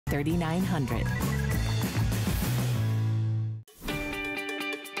$3,900.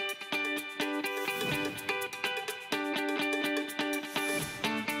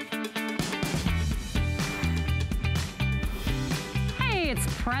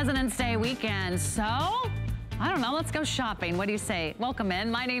 It's President's Day weekend, so I don't know, let's go shopping. What do you say? Welcome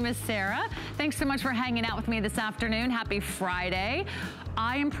in. My name is Sarah. Thanks so much for hanging out with me this afternoon. Happy Friday.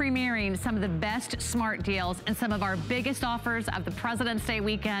 I am premiering some of the best smart deals and some of our biggest offers of the President's Day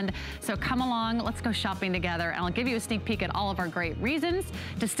weekend. So come along, let's go shopping together, and I'll give you a sneak peek at all of our great reasons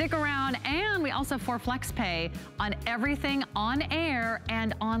to stick around. And we also have 4 flex pay on everything on air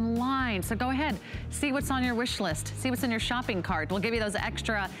and online. So go ahead, see what's on your wish list, see what's in your shopping cart. We'll give you those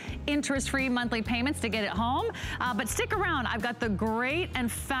extra interest-free monthly payments to get it home. But stick around, I've got the great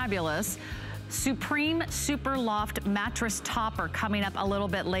and fabulous Supreme Super Loft Mattress Topper coming up a little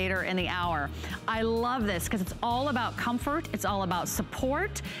bit later in the hour. I love this because it's all about comfort, it's all about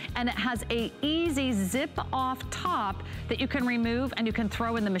support, and it has a easy zip-off top that you can remove and you can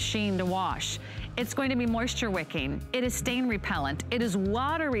throw in the machine to wash. It's going to be moisture wicking, it is stain repellent, it is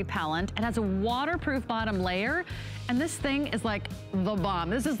water repellent, it has a waterproof bottom layer, and this thing is like the bomb.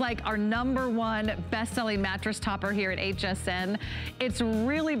 This is like our #1 best-selling mattress topper here at HSN. It's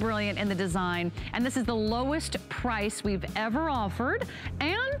really brilliant in the design, and this is the lowest price we've ever offered,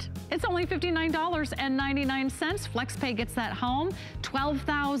 and it's only $59.99. FlexPay gets that home.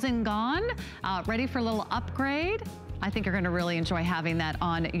 12,000 gone. Ready for a little upgrade? I think you're gonna really enjoy having that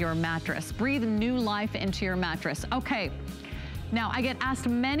on your mattress. Breathe new life into your mattress. Okay, now I get asked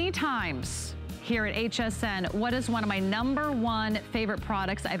many times here at HSN, what is one of my #1 favorite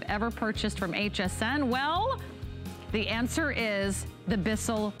products I've ever purchased from HSN? Well, the answer is the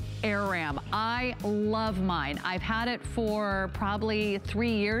Bissell AirRam. I love mine. I've had it for probably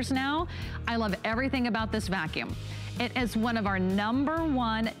 3 years now. I love everything about this vacuum. It is one of our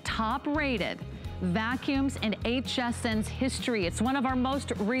 #1 top rated vacuums in HSN's history. It's one of our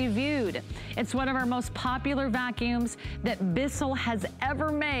most reviewed. It's one of our most popular vacuums that Bissell has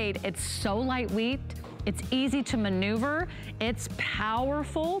ever made. It's so lightweight. It's easy to maneuver. It's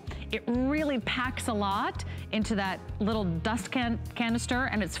powerful. It really packs a lot into that little dust canister,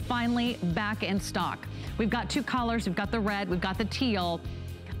 and it's finally back in stock. We've got 2 colors. We've got the red, we've got the teal.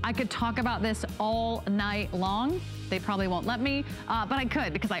 I could talk about this all night long. They probably won't let me, but I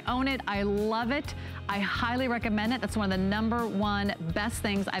could because I own it, I love it. I highly recommend it. That's one of the #1 best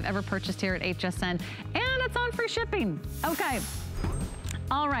things I've ever purchased here at HSN, and it's on free shipping. Okay,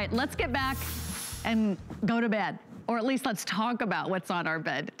 all right, let's get back and go to bed. Or at least let's talk about what's on our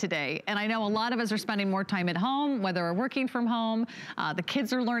bed today. And I know a lot of us are spending more time at home, whether we're working from home, the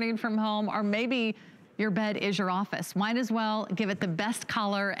kids are learning from home, or maybe your bed is your office. Might as well give it the best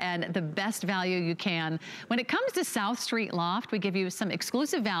color and the best value you can. When it comes to South Street Loft, we give you some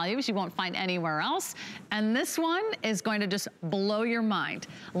exclusive values you won't find anywhere else. And this one is going to just blow your mind.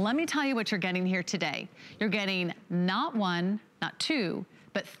 Let me tell you what you're getting here today. You're getting not 1, not 2,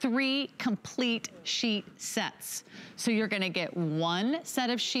 but 3 complete sheet sets. So you're gonna get 1 set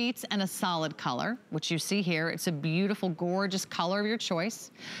of sheets and a solid color, which you see here. It's a beautiful, gorgeous color of your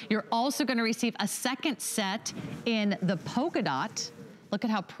choice. You're also gonna receive a second set in the polka dot. Look at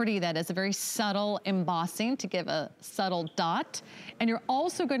how pretty that is, a very subtle embossing to give a subtle dot. And you're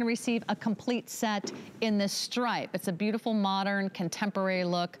also gonna receive a complete set in this stripe. It's a beautiful, modern, contemporary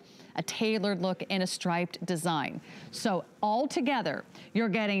look, a tailored look in a striped design. So all together, you're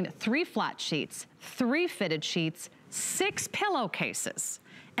getting 3 flat sheets, 3 fitted sheets, 6 pillowcases,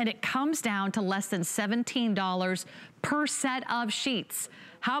 and it comes down to less than $17 per set of sheets.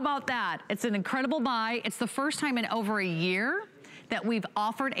 How about that? It's an incredible buy. It's the first time in over a year that we've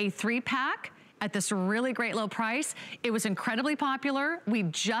offered a 3-pack at this really great low price. It was incredibly popular. We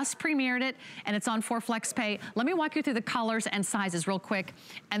just premiered it, and it's on 4 flex pay. Let me walk you through the colors and sizes real quick,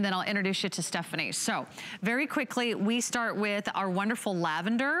 and then I'll introduce you to Stephanie. So very quickly, we start with our wonderful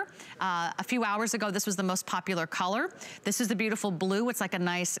lavender. A few hours ago, this was the most popular color. This is the beautiful blue. It's like a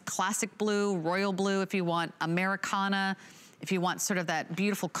nice classic blue, royal blue if you want Americana. If you want sort of that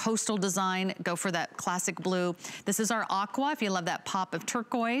beautiful coastal design, go for that classic blue. This is our aqua, if you love that pop of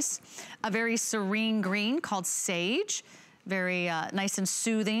turquoise. A very serene green called Sage. Very nice and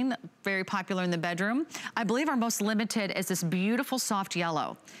soothing, very popular in the bedroom. I believe our most limited is this beautiful soft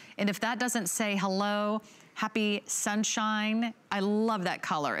yellow. And if that doesn't say hello, happy sunshine, I love that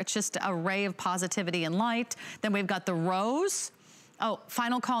color. It's just a ray of positivity and light. Then we've got the rose. Oh,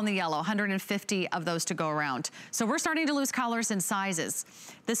 final call in the yellow, 150 of those to go around. So we're starting to lose colors and sizes.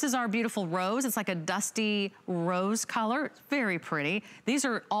 This is our beautiful rose. It's like a dusty rose color. It's very pretty. These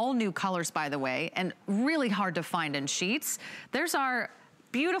are all new colors, by the way, and really hard to find in sheets. There's our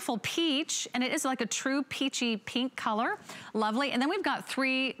beautiful peach, and it is like a true peachy pink color. Lovely. And then we've got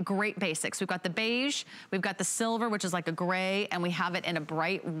 3 great basics. We've got the beige, we've got the silver, which is like a gray, and we have it in a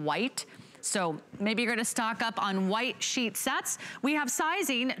bright white. So maybe you're gonna stock up on white sheet sets. We have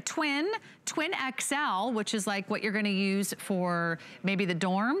sizing twin XL, which is like what you're gonna use for maybe the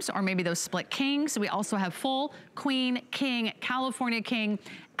dorms or maybe those split kings. We also have full, queen, king, California king,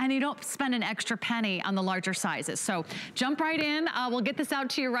 and you don't spend an extra penny on the larger sizes. So jump right in. We'll get this out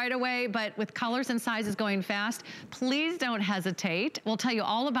to you right away, but with colors and sizes going fast, please don't hesitate. We'll tell you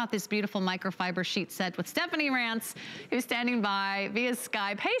all about this beautiful microfiber sheet set with Stephanie Rance, who's standing by via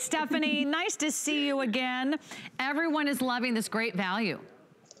Skype. Hey, Stephanie, nice to see you again. Everyone is loving this great value.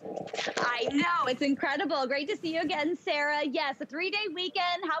 I know, it's incredible. Great to see you again, Sarah. Yes, a 3-day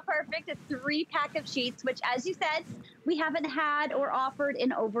weekend. How perfect. A 3-pack of sheets, which, as you said, we haven't had or offered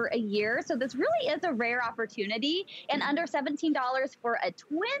in over a year. So this really is a rare opportunity. And under $17 for a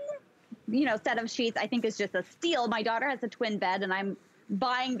twin, set of sheets, I think is just a steal. My daughter has a twin bed, and I'm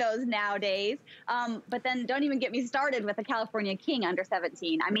buying those nowadays. But then don't even get me started with a California King under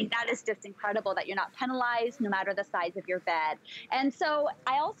 17. I mean, that is just incredible that you're not penalized no matter the size of your bed. And so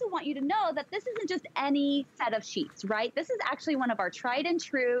I also want you to know that this isn't just any set of sheets, right? This is actually one of our tried and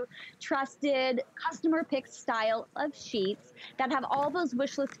true, trusted, customer picked style of sheets that have all those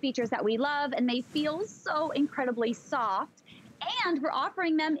wish list features that we love, and they feel so incredibly soft. And we're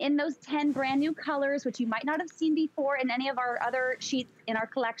offering them in those 10 brand new colors, which you might not have seen before in any of our other sheets in our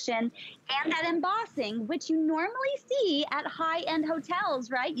collection. And that embossing, which you normally see at high-end hotels,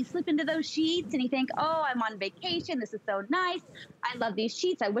 right? You slip into those sheets and you think, oh, I'm on vacation. This is so nice. I love these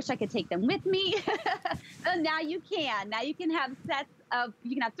sheets. I wish I could take them with me. So now you can. Now you can have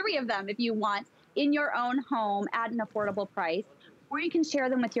you can have 3 of them if you want in your own home at an affordable price. Or you can share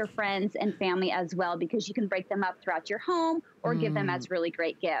them with your friends and family as well, because you can break them up throughout your home or give them as really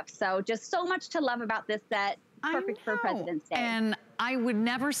great gifts. So just so much to love about this set. Perfect for President's Day. And I would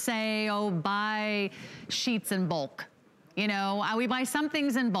never say, oh, buy sheets in bulk. We buy some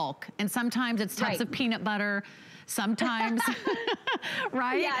things in bulk, and sometimes it's tubs of peanut butter. Sometimes,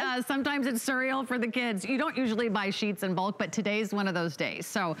 right? Yes. Sometimes it's cereal for the kids. You don't usually buy sheets in bulk, but today's one of those days.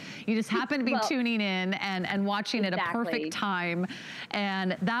 So you just happen to be tuning in and watching at a perfect time.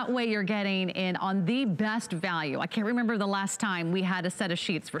 And that way you're getting in on the best value. I can't remember the last time we had a set of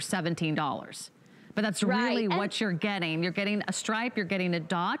sheets for $17. But that's really what you're getting. You're getting a stripe, you're getting a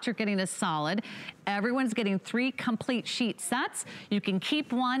dot, you're getting a solid. Everyone's getting 3 complete sheet sets. You can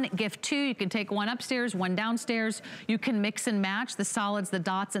keep one, gift 2. You can take one upstairs, one downstairs. You can mix and match the solids, the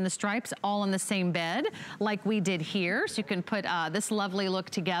dots, and the stripes all in the same bed like we did here. So you can put this lovely look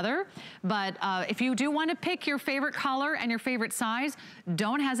together. But if you do want to pick your favorite color and your favorite size,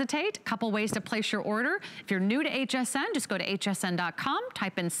 don't hesitate. A couple ways to place your order. If you're new to HSN, just go to hsn.com,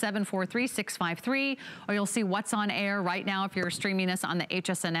 type in 743653, or you'll see what's on air right now if you're streaming us on the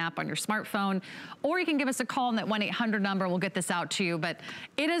HSN app on your smartphone. Or you can give us a call on that 1-800 number. We'll get this out to you. But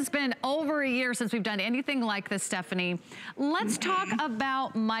it has been over a year since we've done anything like this, Stephanie. Let's talk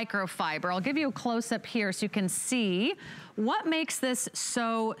about microfiber. I'll give you a close-up here so you can see what makes this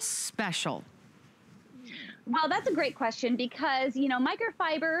so special. Well, that's a great question because,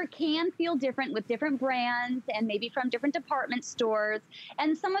 microfiber can feel different with different brands and maybe from different department stores.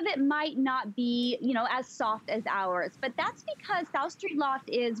 And some of it might not be, as soft as ours. But that's because South Street Loft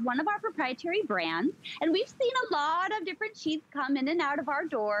is one of our proprietary brands. And we've seen a lot of different sheets come in and out of our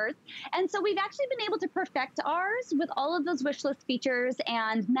doors. And so we've actually been able to perfect ours with all of those wish list features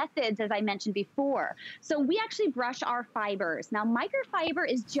and methods, as I mentioned before. So we actually brush our fibers. Now, microfiber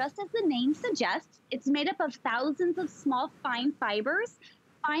is just as the name suggests. It's made up of thousands of small, fine fibers,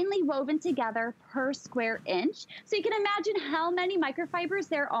 finely woven together per square inch. So you can imagine how many microfibers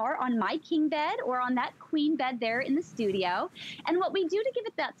there are on my king bed or on that queen bed there in the studio. And what we do to give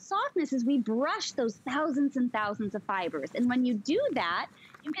it that softness is we brush those thousands and thousands of fibers. And when you do that,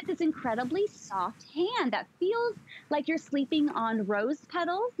 you get this incredibly soft hand that feels like you're sleeping on rose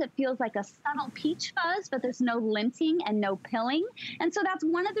petals. It feels like a subtle peach fuzz, but there's no linting and no pilling. And so that's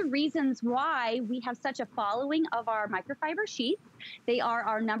one of the reasons why we have such a following of our microfiber sheets. They are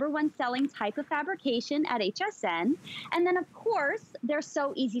our #1 selling type of fabrication at HSN. And then, of course, they're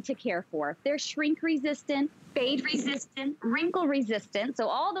so easy to care for. They're shrink resistant, fade resistant, wrinkle resistant. So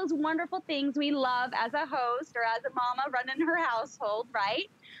all those wonderful things we love as a host or as a mama running her household, right?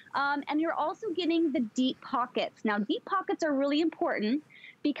 And you're also getting the deep pockets. Now, deep pockets are really important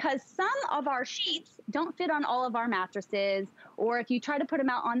because some of our sheets don't fit on all of our mattresses, or if you try to put them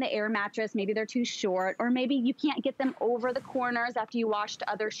out on the air mattress, maybe they're too short, or maybe you can't get them over the corners after you washed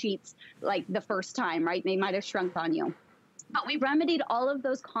other sheets like the first time, right? They might have shrunk on you. But we remedied all of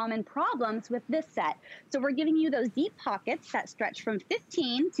those common problems with this set. So we're giving you those deep pockets that stretch from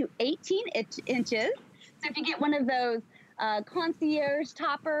 15 to 18 inches. So if you get one of those concierge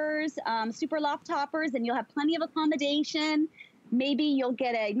toppers, super loft toppers, and you'll have plenty of accommodation. Maybe you'll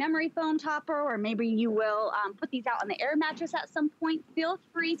get a memory foam topper, or maybe you will put these out on the air mattress at some point. Feel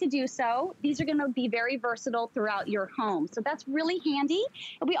free to do so. These are going to be very versatile throughout your home. So that's really handy.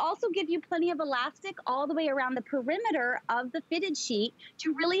 And we also give you plenty of elastic all the way around the perimeter of the fitted sheet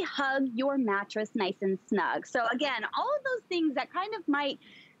to really hug your mattress nice and snug. So again, all of those things that kind of might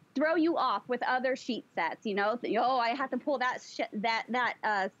throw you off with other sheet sets, you know, oh, I have to pull that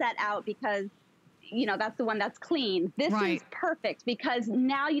set out because, you know, that's the one that's clean. This is perfect because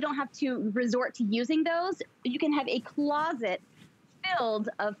now you don't have to resort to using those. You can have a closet filled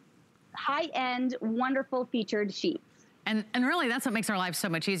of high-end, wonderful featured sheets. And really, that's what makes our lives so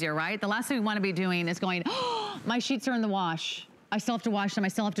much easier, right? The last thing we want to be doing is going, oh, my sheets are in the wash. I still have to wash them, I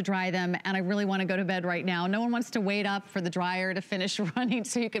still have to dry them, and I really want to go to bed right now. No one wants to wait up for the dryer to finish running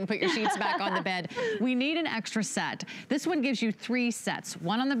so you can put your sheets back on the bed. We need an extra set. This one gives you 3 sets.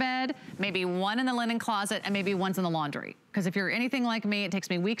 One on the bed, maybe one in the linen closet, and maybe one's in the laundry. Because if you're anything like me, it takes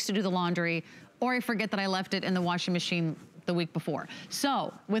me weeks to do the laundry, or I forget that I left it in the washing machine the week before.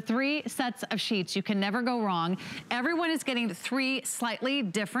 So with 3 sets of sheets, you can never go wrong. Everyone is getting 3 slightly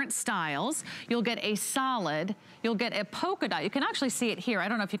different styles. You'll get a solid, you'll get a polka dot. You can actually see it here. I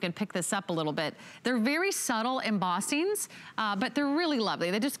don't know if you can pick this up a little bit. They're very subtle embossings, but they're really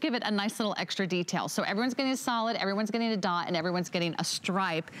lovely. They just give it a nice little extra detail. So everyone's getting a solid, everyone's getting a dot, and everyone's getting a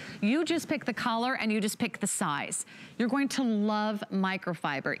stripe. You just pick the color and you just pick the size. You're going to love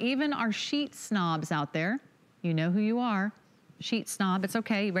microfiber. Even our sheet snobs out there, you know who you are. Sheet snob, it's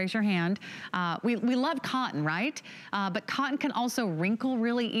okay, raise your hand. We love cotton, right? But cotton can also wrinkle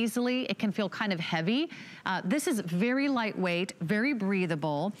really easily. It can feel kind of heavy. This is very lightweight, very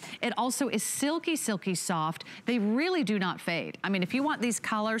breathable. It also is silky, silky soft. They really do not fade. I mean, if you want these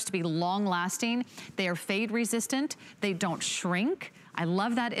colors to be long lasting, they are fade resistant. They don't shrink. I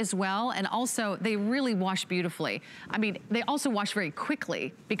love that as well. And also they really wash beautifully. I mean, they also wash very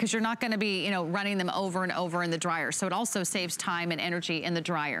quickly because you're not gonna be, you know, running them over and over in the dryer. So it also saves time and energy in the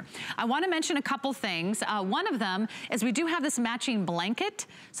dryer. I wanna mention a couple things. One of them is we do have this matching blanket.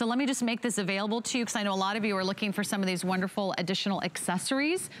 So let me just make this available to you because I know a lot of you are looking for some of these wonderful additional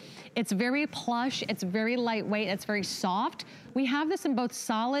accessories. It's very plush, it's very lightweight, it's very soft. We have this in both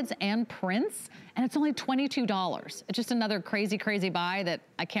solids and prints, and it's only $22. It's just another crazy, crazy buy that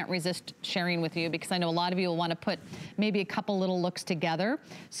I can't resist sharing with you because I know a lot of you will want to put maybe a couple little looks together.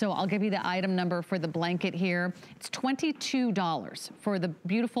 So I'll give you the item number for the blanket here. It's $22 for the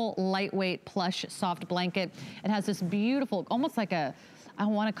beautiful, lightweight, plush, soft blanket. It has this beautiful, almost like a, I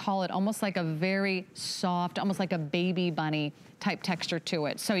want to call it almost like a very soft, almost like a baby bunny type texture to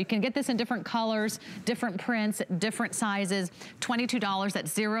it. So you can get this in different colors, different prints, different sizes. $22 at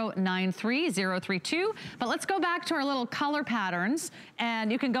 093032. But let's go back to our little color patterns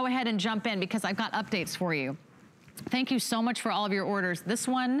and you can go ahead and jump in because I've got updates for you. Thank you so much for all of your orders. This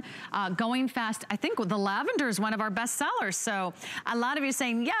one going fast. I think the lavender is one of our best sellers. So a lot of you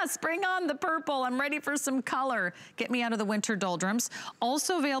saying, yes, bring on the purple. I'm ready for some color. Get me out of the winter doldrums.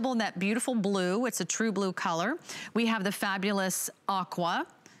 Also available in that beautiful blue. It's a true blue color. We have the fabulous aqua,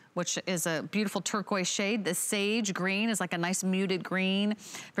 which is a beautiful turquoise shade. The sage green is like a nice muted green,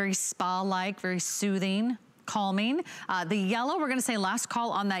 very spa-like, very soothing, calming. The yellow, we're gonna say last call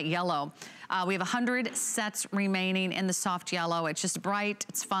on that yellow. We have 100 sets remaining in the soft yellow. It's just bright,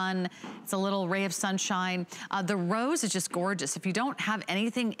 it's fun, it's a little ray of sunshine. The rose is just gorgeous. If you don't have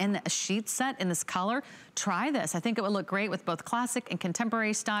anything in a sheet set in this color, try this. I think it would look great with both classic and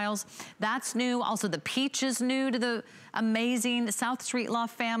contemporary styles. That's new. Also the peach is new to the amazing South Street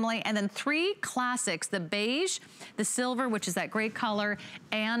Loft family. And then 3 classics, the beige, the silver, which is that great color,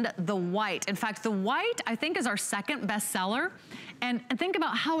 and the white. In fact, the white I think is our second best seller. And think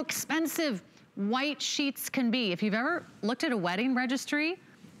about how expensive white sheets can be. If you've ever looked at a wedding registry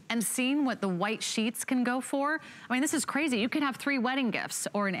and seen what the white sheets can go for, I mean, this is crazy. You could have 3 wedding gifts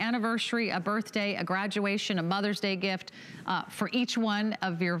or an anniversary, a birthday, a graduation, a Mother's Day gift for each one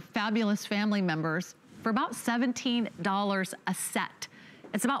of your fabulous family members for about $17 a set.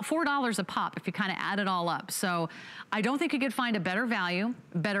 It's about $4 a pop if you kind of add it all up. So I don't think you could find a better value,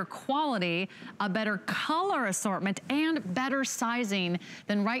 better quality, a better color assortment, and better sizing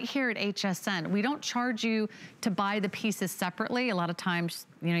than right here at HSN. We don't charge you to buy the pieces separately. A lot of times,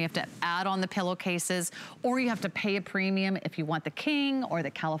 you know, you have to add on the pillowcases or you have to pay a premium if you want the king or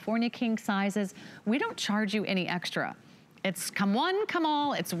the California king sizes. We don't charge you any extra. It's come one, come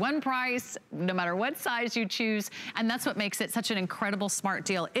all. It's one price, no matter what size you choose. And that's what makes it such an incredible smart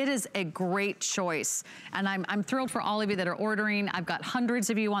deal. It is a great choice. And I'm thrilled for all of you that are ordering. I've got hundreds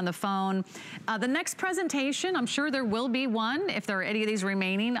of you on the phone. The next presentation, I'm sure there will be one if there are any of these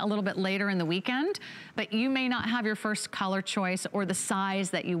remaining a little bit later in the weekend, but you may not have your first color choice or the size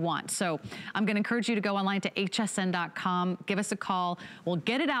that you want. So I'm gonna encourage you to go online to hsn.com, give us a call. We'll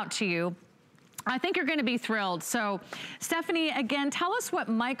get it out to you. I think you're gonna be thrilled. So Stephanie, again, tell us what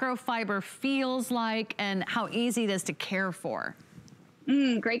microfiber feels like and how easy it is to care for.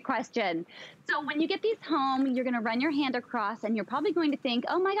 Great question. So when you get these home, you're going to run your hand across and you're probably going to think,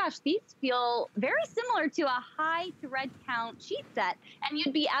 oh my gosh, these feel very similar to a high thread count sheet set. And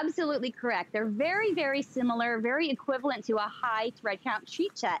you'd be absolutely correct. They're very, very similar, very equivalent to a high thread count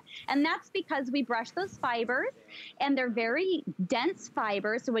sheet set. And that's because we brush those fibers and they're very dense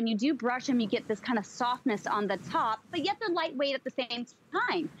fibers. So when you do brush them, you get this kind of softness on the top, but yet they're lightweight at the same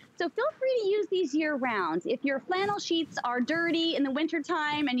time. So feel free to use these year round. If your flannel sheets are dirty in the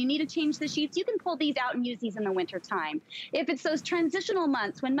wintertime and you need to change the sheets, you can pull these out and use these in the wintertime. If it's those transitional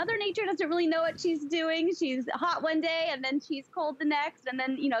months when Mother Nature doesn't really know what she's doing, she's hot one day and then she's cold the next, and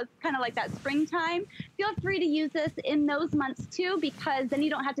then, you know, it's kind of like that springtime, feel free to use this in those months too, because then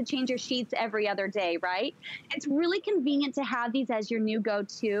you don't have to change your sheets every other day, right? It's really convenient to have these as your new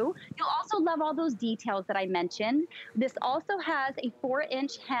go-to. You'll also love all those details that I mentioned. This also has a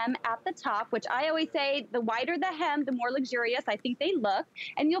 4-inch hem at the top, which I always say the wider the hem, the more luxurious I think they look.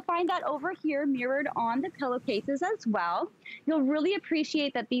 And you'll find that over here mirrored on the pillowcases as well. You'll really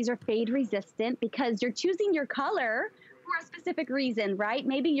appreciate that these are fade resistant because you're choosing your color for a specific reason, right?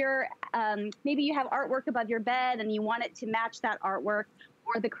 Maybe you're, maybe you have artwork above your bed and you want it to match that artwork,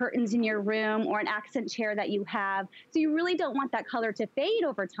 or the curtains in your room, or an accent chair that you have. So you really don't want that color to fade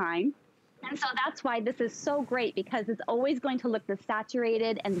over time. And so that's why this is so great, because it's always going to look this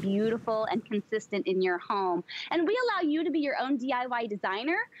saturated and beautiful and consistent in your home. And we allow you to be your own DIY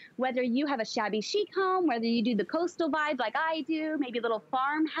designer, whether you have a shabby chic home, whether you do the coastal vibe like I do, maybe a little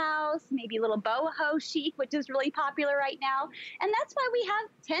farmhouse, maybe a little boho chic, which is really popular right now. And that's why we have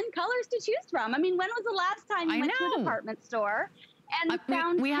 10 colors to choose from. I mean, when was the last time you went to a department store and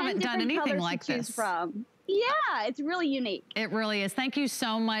found we 10 haven't done anything colors like to choose this from? Yeah, it's really unique. It really is. Thank you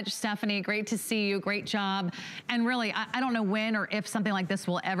so much, Stephanie. Great to see you. Great job. And really, I don't know when or if something like this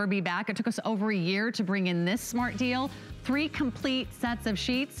will ever be back. It took us over a year to bring in this smart deal. 3 complete sets of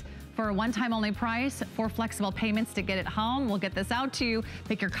sheets for a one-time only price, 4 flexible payments to get it home. We'll get this out to you.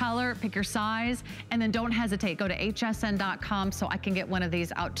 Pick your color, pick your size, and then don't hesitate. Go to hsn.com so I can get one of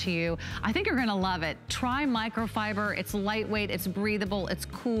these out to you. I think you're gonna love it. Try microfiber. It's lightweight, it's breathable, it's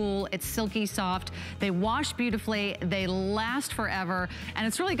cool, it's silky soft. They wash beautifully, they last forever, and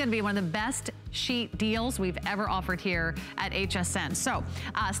it's really gonna be one of the best sheet deals we've ever offered here at HSN. So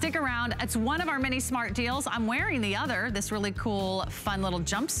stick around. It's one of our many smart deals. I'm wearing the other, this really cool, fun little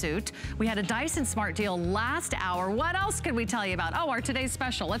jumpsuit. We had a Dyson smart deal last hour. What else could we tell you about? Oh, our today's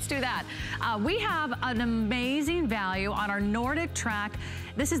special. Let's do that. We have an amazing value on our Nordic Track.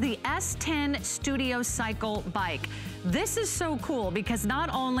 This is the S10 Studio Cycle bike. This is so cool because not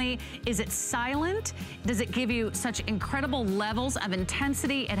only is it silent, does it give you such incredible levels of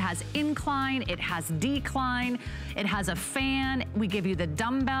intensity. It has incline, it has decline, it has a fan. We give you the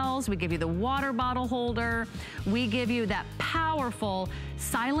dumbbells, we give you the water bottle holder, we give you that powerful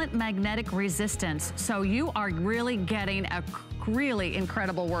silent magnetic resistance. So you are really getting a really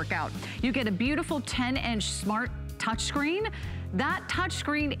incredible workout. You get a beautiful 10-inch smart touchscreen. That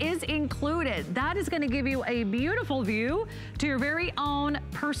touchscreen is included. That is gonna give you a beautiful view to your very own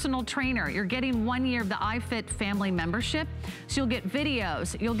personal trainer. You're getting 1 year of the iFit family membership. So you'll get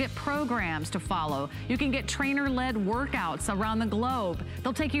videos, you'll get programs to follow. You can get trainer-led workouts around the globe.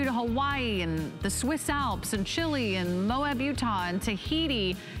 They'll take you to Hawaii and the Swiss Alps and Chile and Moab, Utah and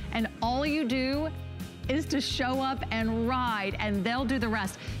Tahiti. And all you do is to show up and ride, and they'll do the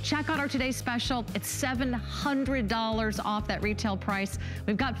rest. Check out our today's special. It's $700 off that retail price.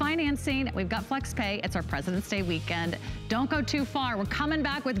 We've got financing, we've got flex pay. It's our President's Day weekend. Don't go too far. We're coming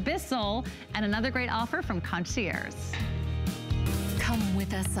back with Bissell and another great offer from Concierge. Come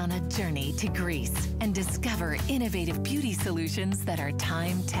with us on a journey to Greece and discover innovative beauty solutions that are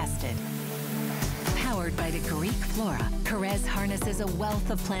time-tested. Powered by the Greek flora, Carrez harnesses a wealth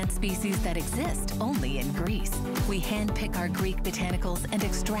of plant species that exist only in Greece. We handpick our Greek botanicals and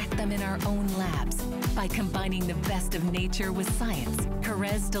extract them in our own labs. By combining the best of nature with science,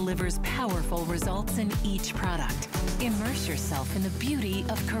 Carrez delivers powerful results in each product. Immerse yourself in the beauty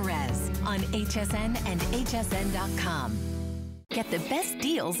of Carrez on HSN and hsn.com. Get the best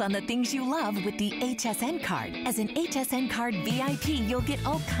deals on the things you love with the HSN card. As an HSN card VIP, you'll get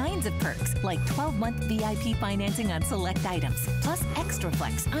all kinds of perks, like 12-month VIP financing on select items, plus extra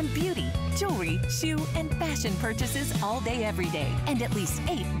flex on beauty, jewelry, shoe, and fashion purchases all day, every day. And at least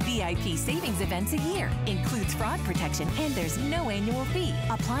 8 VIP savings events a year. Includes fraud protection, and there's no annual fee.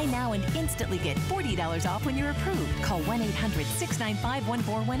 Apply now and instantly get $40 off when you're approved. Call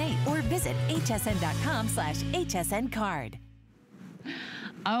 1-800-695-1418 or visit hsn.com/HSN card.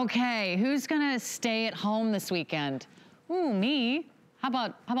 Okay, who's gonna stay at home this weekend? Ooh, me. How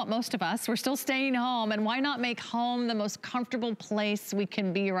about most of us? We're still staying home, and why not make home the most comfortable place we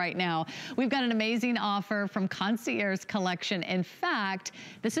can be right now? We've got an amazing offer from Concierge Collection. In fact,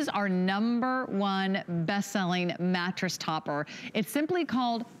 this is our #1 best-selling mattress topper. It's simply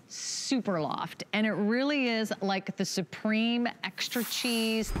called Super Loft, and it really is like the supreme extra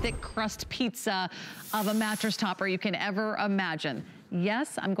cheese, thick crust pizza of a mattress topper you can ever imagine.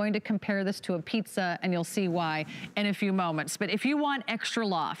 Yes, I'm going to compare this to a pizza, and you'll see why in a few moments. But if you want extra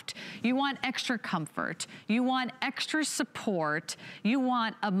loft, you want extra comfort, you want extra support, you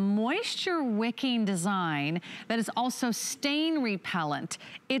want a moisture wicking design that is also stain repellent,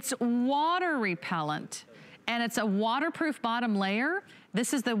 it's water repellent, and it's a waterproof bottom layer.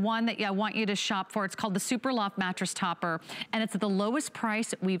 This is the one that I want you to shop for. It's called the Super Loft Mattress Topper, and it's at the lowest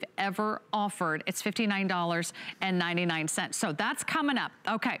price we've ever offered. It's $59.99. So that's coming up.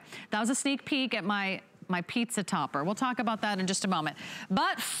 Okay, that was a sneak peek at my pizza topper. We'll talk about that in just a moment.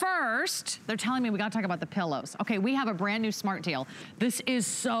 But first, they're telling me we gotta talk about the pillows. Okay, we have a brand new smart deal. This is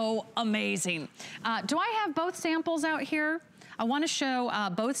so amazing. Do I have both samples out here? I wanna show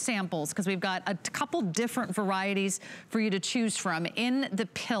both samples because we've got a couple different varieties for you to choose from in the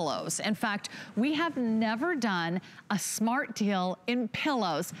pillows. In fact, we have never done a smart deal in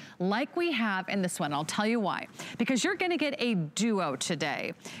pillows like we have in this one. I'll tell you why. Because you're gonna get a duo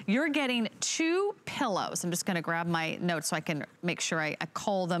today. You're getting 2 pillows. I'm just gonna grab my notes so I can make sure I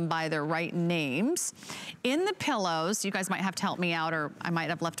call them by their right names. In the pillows, you guys might have to help me out, or I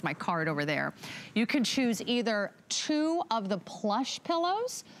might have left my card over there. You can choose either 2 of the plush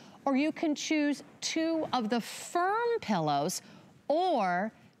pillows, or you can choose 2 of the firm pillows,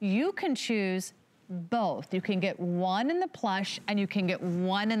 or you can choose both. You can get 1 in the plush and you can get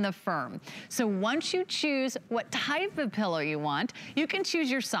 1 in the firm. So once you choose what type of pillow you want, you can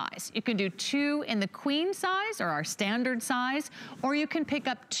choose your size. You can do 2 in the queen size, or our standard size, or you can pick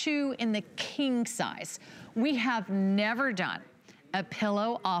up 2 in the king size. We have never done a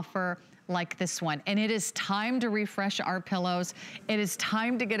pillow offer like this one, and it is time to refresh our pillows. It is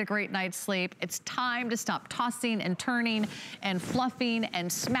time to get a great night's sleep. It's time to stop tossing and turning and fluffing and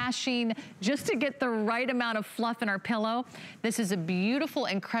smashing just to get the right amount of fluff in our pillow. This is a beautiful,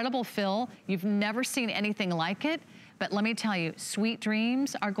 incredible fill. You've never seen anything like it. But let me tell you, sweet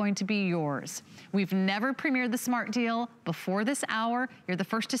dreams are going to be yours. We've never premiered the smart deal before this hour. You're the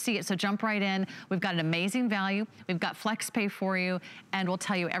first to see it, so jump right in. We've got an amazing value. We've got flex pay for you, and we'll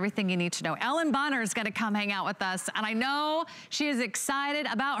tell you everything you need to know. Ellen Bonner is gonna come hang out with us, and I know she is excited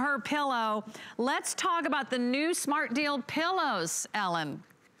about her pillow. Let's talk about the new smart deal pillows, Ellen.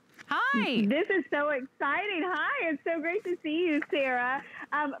 Hi. This is so exciting. Hi, it's so great to see you, Sarah.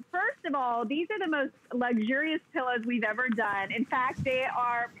 First of all, these are the most luxurious pillows we've ever done. In fact, they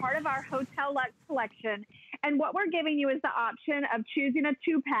are part of our Hotel Luxe collection. And what we're giving you is the option of choosing a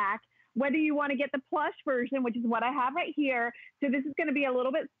 2-pack, whether you want to get the plush version, which is what I have right here. So this is going to be a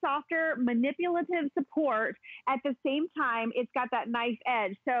little bit softer, manipulative support. At the same time, it's got that nice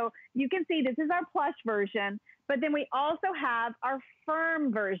edge. So you can see this is our plush version, but then we also have our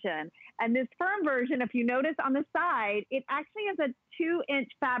firm version. And this firm version, if you notice on the side, it actually is a 2-inch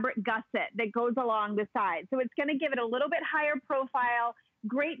fabric gusset that goes along the side. So it's going to give it a little bit higher profile,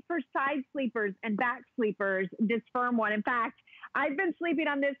 great for side sleepers and back sleepers, this firm one. In fact, I've been sleeping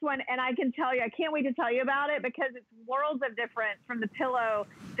on this one, and I can tell you, I can't wait to tell you about it because it's worlds of difference from the pillow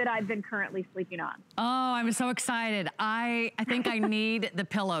that I've been currently sleeping on. Oh, I'm so excited. I think I need the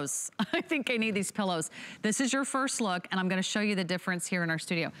pillows. I think I need these pillows. This is your first look, and I'm gonna show you the difference here in our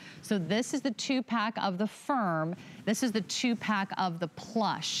studio. So this is the 2-pack of the firm. This is the 2-pack of the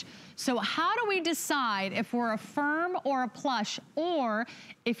plush. So how do we decide if we're a firm or a plush, or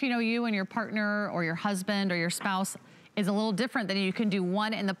if you and your partner or your husband or your spouse is a little different, than you can do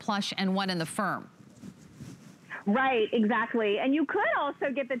 1 in the plush and 1 in the firm? Right, exactly. And you could also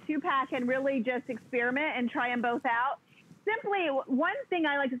get the 2-pack and really just experiment and try them both out. Simply, one thing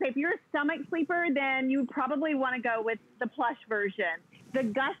I like to say, if you're a stomach sleeper, then you probably want to go with the plush version. The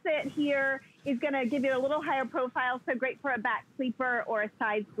gusset here is going to give you a little higher profile, so great for a back sleeper or a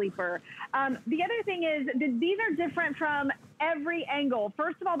side sleeper. The other thing is that these are different from every angle.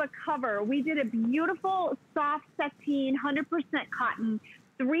 First of all, the cover. We did a beautiful soft sateen, 100% cotton,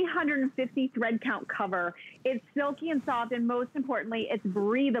 350 thread count cover. It's silky and soft, and most importantly, it's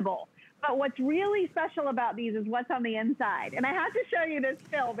breathable. But what's really special about these is what's on the inside. And I have to show you this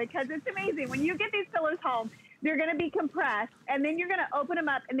fill because it's amazing. When you get these pillows home, they're going to be compressed, and then you're going to open them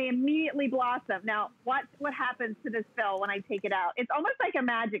up, and they immediately blossom. Now, watch what happens to this fill when I take it out. It's almost like a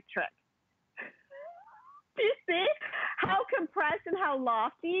magic trick. Do you see how compressed and how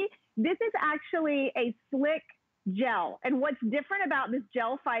lofty? This is actually a slick gel. And what's different about this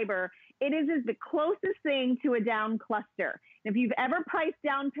gel fiber, it is the closest thing to a down cluster. If you've ever priced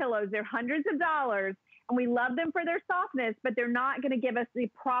down pillows, they're hundreds of dollars, and we love them for their softness, but they're not going to give us the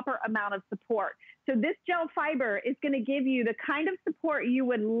proper amount of support. So this gel fiber is going to give you the kind of support you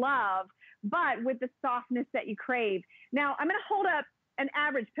would love, but with the softness that you crave. Now, I'm going to hold up an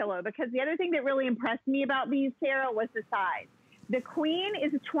average pillow because the other thing that really impressed me about these, Sarah, was the size. The queen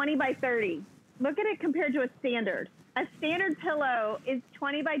is a 20 by 30. Look at it compared to a standard. A standard pillow is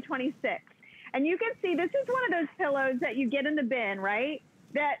 20 by 26. And you can see this is one of those pillows that you get in the bin, right?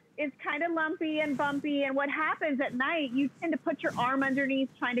 That is kind of lumpy and bumpy. And what happens at night, you tend to put your arm underneath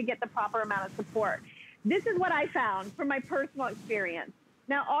trying to get the proper amount of support. This is what I found from my personal experience.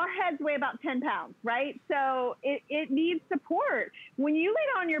 Now, our heads weigh about 10 pounds, right? So it needs support. When you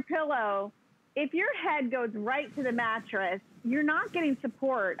lay on your pillow, if your head goes right to the mattress, you're not getting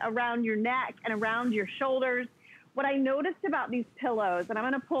support around your neck and around your shoulders. What I noticed about these pillows, and I'm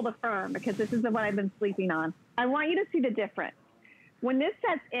going to pull the firm because this is the one I've been sleeping on. I want you to see the difference. When this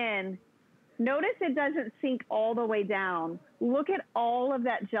sets in, notice it doesn't sink all the way down. Look at all of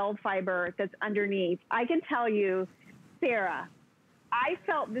that gel fiber that's underneath. I can tell you, Sarah, I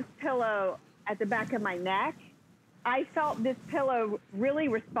felt this pillow at the back of my neck. I felt this pillow really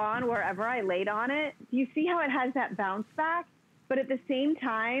respond wherever I laid on it. You see how it has that bounce back? But at the same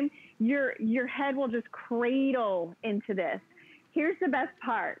time, your head will just cradle into this. Here's the best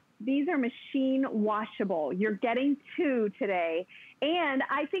part. These are machine washable. You're getting 2 today. And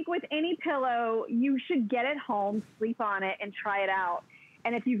I think with any pillow, you should get it home, sleep on it, and try it out.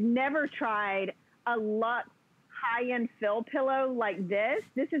 And if you've never tried a Luxe high-end fill pillow like this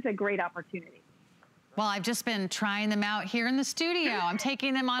is a great opportunity. Well, I've just been trying them out here in the studio. I'm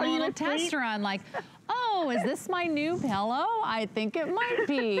taking them on a little test run like, oh, is this my new pillow? I think it might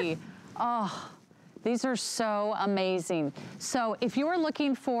be. Oh, these are so amazing. So if you're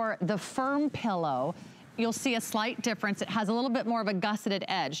looking for the firm pillow, you'll see a slight difference. It has a little bit more of a gusseted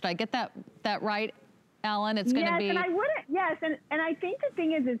edge. Did I get that right, Ellen? It's going to be... Yes, and I wouldn't, yes, and I think the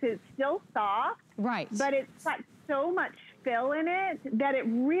thing is it's still soft. Right. But it's got so much fill in it that it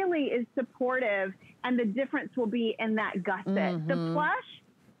really is supportive, and the difference will be in that gusset. Mm-hmm. The plush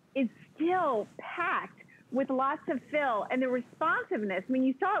is still packed with lots of fill, and the responsiveness, I mean,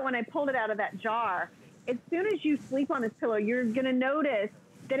 you saw it when I pulled it out of that jar. As soon as you sleep on this pillow, you're going to notice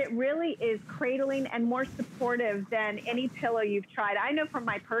that it really is cradling and more supportive than any pillow you've tried. I know from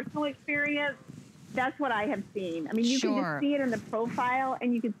my personal experience, that's what I have seen. I mean, you can just see it in the profile,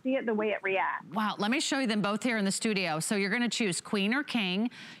 and you can see it the way it reacts. Wow, let me show you them both here in the studio. So you're gonna choose queen or king.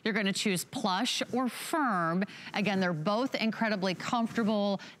 You're gonna choose plush or firm. Again, they're both incredibly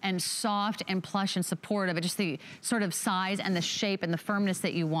comfortable and soft and plush and supportive. It's just the sort of size and the shape and the firmness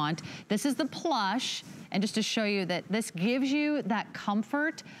that you want. This is the plush. And just to show you that this gives you that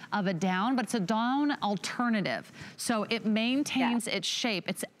comfort of a down, but it's a down alternative. So it maintains its shape.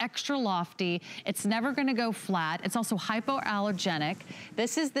 It's extra lofty. It's never gonna go flat. It's also hypoallergenic.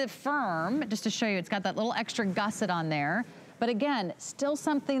 This is the firm, just to show you, it's got that little extra gusset on there. But again, still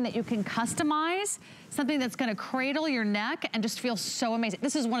something that you can customize, something that's gonna cradle your neck and just feel so amazing.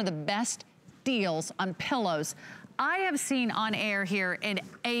 This is one of the best deals on pillows I have seen on air here in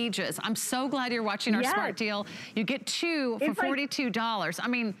ages. I'm so glad you're watching our smart deal. You get 2 for $42. I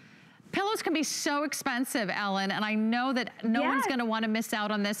mean, pillows can be so expensive, Ellen, and I know that no one's gonna wanna miss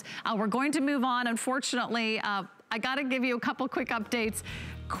out on this. We're going to move on, unfortunately. I gotta give you a couple quick updates.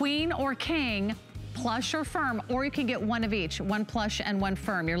 Queen or king, plush or firm, or you can get one of each, one plush and one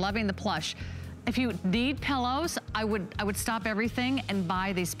firm. You're loving the plush. If you need pillows, I would stop everything and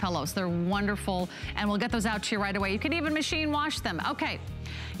buy these pillows. They're wonderful, and we'll get those out to you right away. You can even machine wash them. Okay,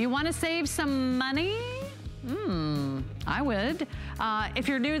 you wanna save some money? I would. If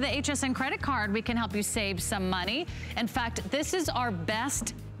you're new to the HSN credit card, we can help you save some money. In fact, this is our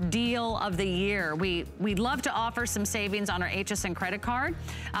best deal of the year. We'd love to offer some savings on our HSN credit card,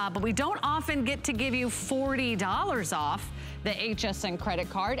 but we don't often get to give you $40 off. the HSN credit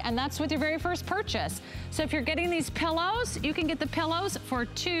card, and that's with your very first purchase. So if you're getting these pillows, you can get the pillows for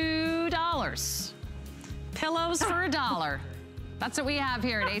 $2. Pillows for $1. That's what we have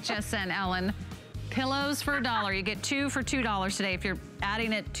here at HSN, Ellen. Pillows for $1. You get 2 for $2 today if you're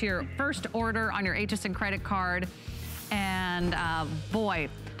adding it to your first order on your HSN credit card. And boy,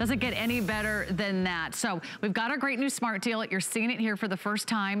 doesn't get any better than that. So we've got our great new smart deal. You're seeing it here for the first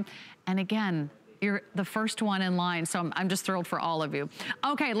time. And again, you're the first one in line. So I'm just thrilled for all of you.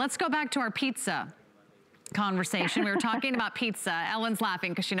 Okay, let's go back to our pizza conversation. We were talking about pizza. Ellen's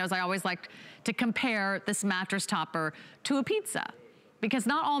laughing because she knows I always like to compare this mattress topper to a pizza, because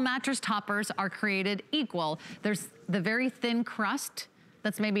not all mattress toppers are created equal. There's the very thin crust.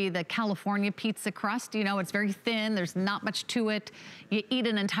 That's maybe the California pizza crust. You know, it's very thin. There's not much to it. You eat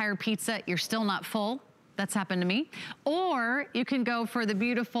an entire pizza, you're still not full. That's happened to me. Or you can go for the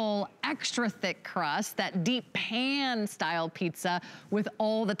beautiful extra thick crust, that deep pan style pizza with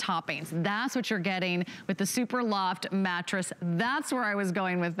all the toppings. That's what you're getting with the Super Loft mattress. That's where I was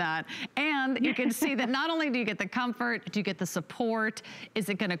going with that. And you can see that not only do you get the comfort, do you get the support, is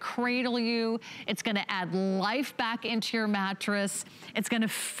it gonna cradle you? It's gonna add life back into your mattress. It's gonna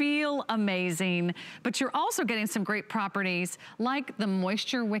feel amazing, but you're also getting some great properties like the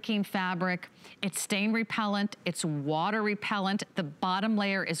moisture wicking fabric. It's stain repellent, it's water repellent. The bottom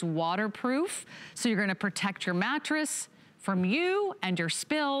layer is waterproof, so you're gonna protect your mattress from you and your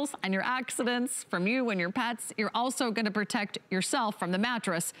spills and your accidents, from you and your pets. You're also gonna protect yourself from the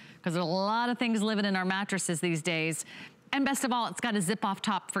mattress, because there's a lot of things living in our mattresses these days. And best of all, it's got a zip-off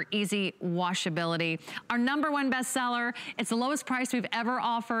top for easy washability. Our #1 bestseller, it's the lowest price we've ever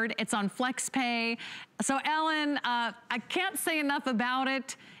offered. It's on FlexPay. So Ellen, I can't say enough about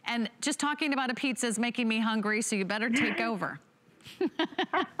it, and just talking about a pizza is making me hungry, so you better take over.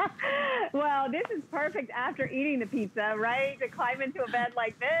 Well, this is perfect after eating the pizza, right? To climb into a bed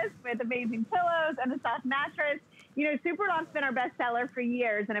like this with amazing pillows and a soft mattress. You know, Super Loft's been our bestseller for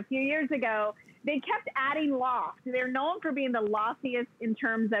years, and a few years ago, they kept adding loft. They're known for being the loftiest in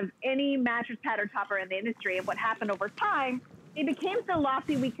terms of any mattress pad or topper in the industry. And what happened over time, it became so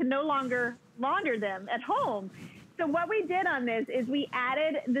lofty we could no longer launder them at home. So what we did on this is we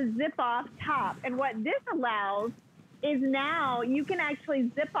added the zip-off top. And what this allows is now you can actually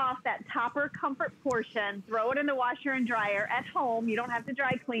zip off that topper comfort portion, throw it in the washer and dryer at home. You don't have to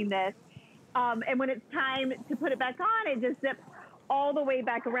dry clean this. And when it's time to put it back on, it just zips all the way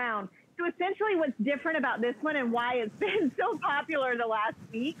back around. So essentially what's different about this one and why it's been so popular the last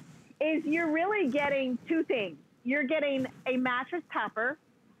week is you're really getting two things. You're getting a mattress topper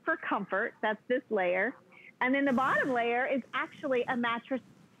for comfort, that's this layer, and then the bottom layer is actually a mattress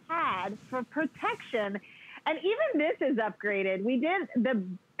pad for protection. And even this is upgraded. We did the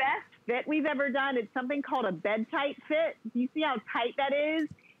best fit we've ever done. It's something called a bed tight fit. Do you see how tight that is?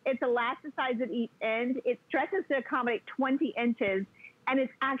 It's elasticized at each end. It stretches to accommodate 20 inches. And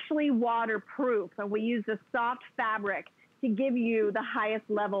it's actually waterproof. And we use a soft fabric to give you the highest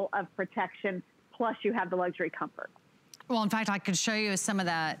level of protection, plus you have the luxury comfort. Well, in fact, I could show you some of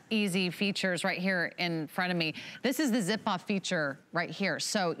the easy features right here in front of me. This is the zip-off feature right here.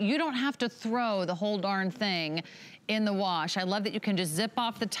 So you don't have to throw the whole darn thing in the wash. I love that you can just zip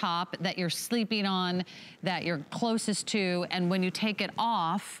off the top that you're sleeping on, that you're closest to, and when you take it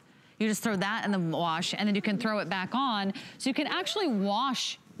off, you just throw that in the wash, and then you can throw it back on. So you can actually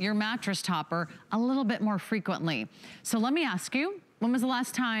wash your mattress topper a little bit more frequently. So let me ask you, when was the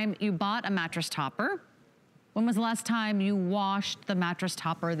last time you bought a mattress topper? When was the last time you washed the mattress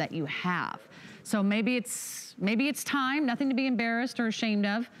topper that you have? So maybe it's time, nothing to be embarrassed or ashamed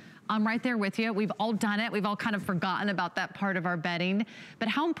of. I'm right there with you. We've all done it. We've all kind of forgotten about that part of our bedding. But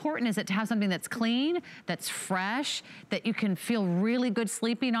how important is it to have something that's clean, that's fresh, that you can feel really good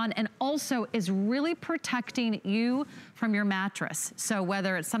sleeping on, and also is really protecting you from your mattress. So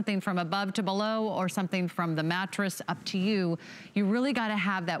whether it's something from above to below or something from the mattress up to you, you really gotta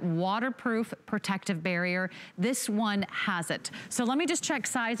have that waterproof protective barrier. This one has it. So let me just check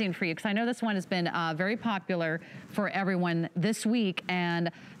sizing for you, because I know this one has been very popular for everyone this week, and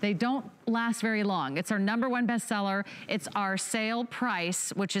they don't last very long. It's our #1 bestseller. It's our sale price,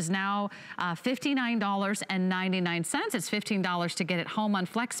 which is now $59.99. It's $15 to get it home on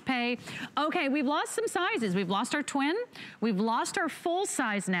FlexPay. Okay, we've lost some sizes. We've lost our twin. We've lost our full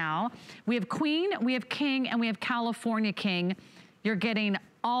size now. We have queen, we have king, and we have California king. You're getting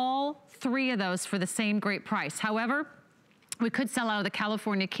all 3 of those for the same great price. However, we could sell out of the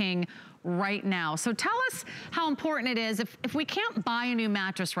California king right now. So tell us how important it is. If we can't buy a new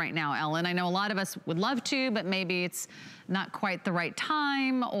mattress right now, Ellen, I know a lot of us would love to, but maybe it's not quite the right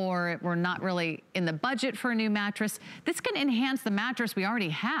time, or we're not really in the budget for a new mattress. This can enhance the mattress we already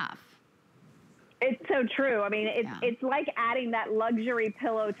have. It's so true. I mean, it's like adding that luxury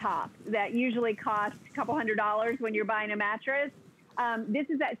pillow top that usually costs a couple $100s when you're buying a mattress. This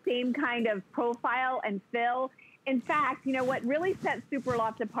is that same kind of profile and fill. In fact, you know, what really sets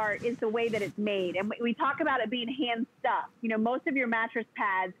Superloft apart is the way that it's made. And we talk about it being hand stuffed. You know, most of your mattress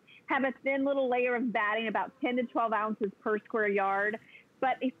pads have a thin little layer of batting, about 10 to 12 ounces per square yard.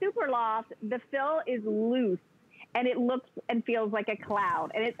 But a Superloft, the fill is loose, and it looks and feels like a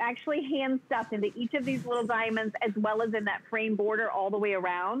cloud. And it's actually hand stuffed into each of these little diamonds, as well as in that frame border all the way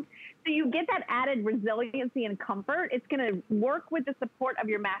around. So you get that added resiliency and comfort. It's gonna work with the support of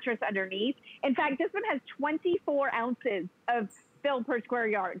your mattress underneath. In fact, this one has 24 ounces of fill per square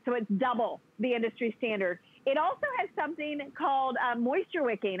yard. So it's double the industry standard. It also has something called moisture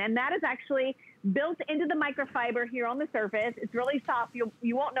wicking, and that is actually built into the microfiber here on the surface. It's really soft.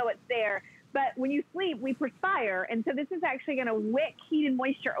 You won't know it's there. But when you sleep, we perspire. And so this is actually going to wick heat and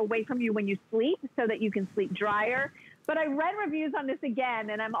moisture away from you when you sleep so that you can sleep drier. But I read reviews on this again,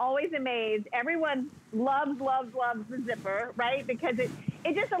 and I'm always amazed. Everyone loves, loves, loves the zipper, right? Because it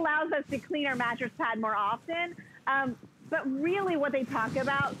just allows us to clean our mattress pad more often. But really what they talk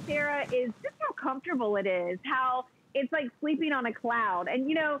about, Sarah, is just how comfortable it is, how it's like sleeping on a cloud. And,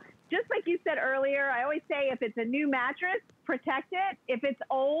 you know, just like you said earlier, I always say if it's a new mattress, protect it. If it's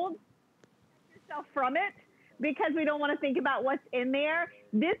old, from it, because we don't want to think about what's in there.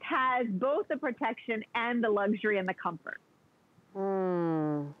 This has both the protection and the luxury and the comfort.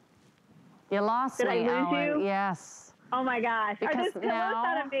 You lost me, Ellen. You? Yes. Oh my gosh. Because are those pillows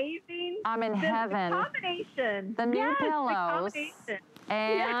not amazing? I'm in heaven. The combination. The new pillows the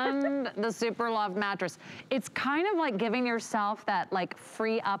and the Superloft mattress. It's kind of like giving yourself that like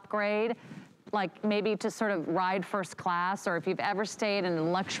free upgrade, like maybe to sort of ride first class, or if you've ever stayed in a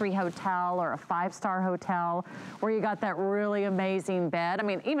luxury hotel or a 5-star hotel where you got that really amazing bed. I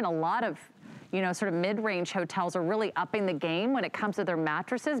mean, even a lot of, you know, sort of mid-range hotels are really upping the game when it comes to their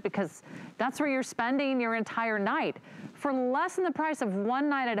mattresses, because that's where you're spending your entire night. For less than the price of one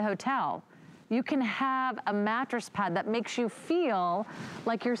night at a hotel, you can have a mattress pad that makes you feel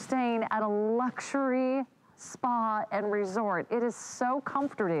like you're staying at a luxury spa and resort. It is so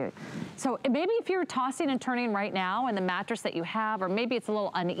comforting. So maybe if you're tossing and turning right now in the mattress that you have, or maybe it's a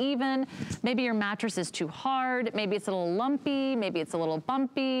little uneven, maybe your mattress is too hard, maybe it's a little lumpy, maybe it's a little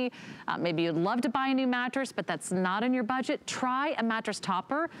bumpy, maybe you'd love to buy a new mattress, but that's not in your budget, try a mattress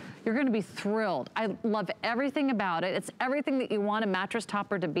topper. You're gonna be thrilled. I love everything about it. It's everything that you want a mattress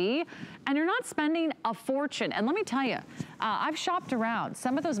topper to be, and you're not spending a fortune. And let me tell you, I've shopped around.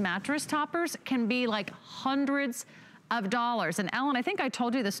 Some of those mattress toppers can be like hundreds of dollars. And Ellen, I think I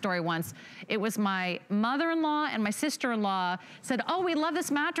told you this story once. It was my mother-in-law and my sister-in-law said, oh, we love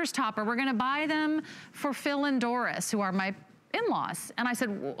this mattress topper. We're gonna buy them for Phil and Doris, who are my in-laws. And I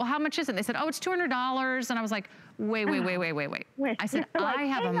said, well, how much is it? And they said, oh, it's $200. And I was like, wait. I said, I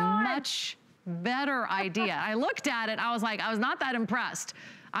have a much better idea. I looked at it, I was like, I was not that impressed.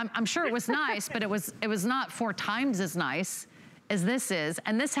 I'm sure it was nice, but it was not 4 times as nice as this is.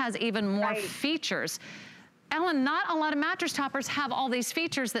 And this has even more features. Ellen, not a lot of mattress toppers have all these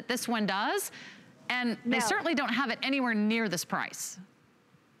features that this one does. And they certainly don't have it anywhere near this price.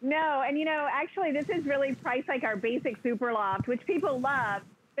 No, and you know, actually this is really priced like our basic Superloft, which people love,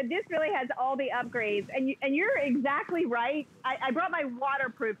 but this really has all the upgrades. And you're exactly right. I brought my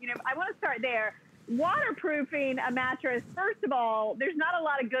waterproof, you know, I want to start there. Waterproofing a mattress, first of all, there's not a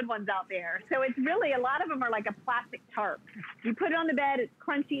lot of good ones out there. So it's really, a lot of them are like a plastic tarp. You put it on the bed, it's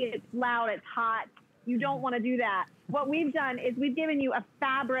crunchy, it's loud, it's hot. You don't want to do that. What we've done is we've given you a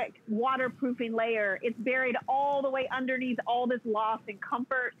fabric waterproofing layer. It's buried all the way underneath all this loft and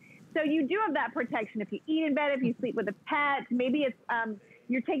comfort. So you do have that protection if you eat in bed, if you sleep with a pet, maybe it's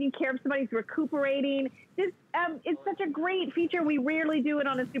you're taking care of somebody who's recuperating. This is such a great feature. We rarely do it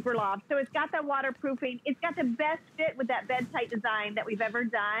on a Superloft. So it's got that waterproofing. It's got the best fit with that bed type design that we've ever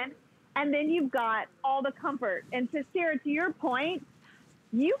done. And then you've got all the comfort. And to Sarah, to your point,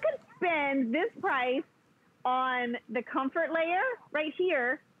 you can spend this price on the comfort layer right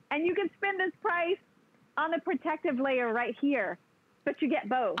here, and you can spend this price on the protective layer right here, but you get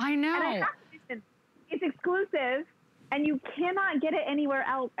both. I know. And I have to mention, it's exclusive, and you cannot get it anywhere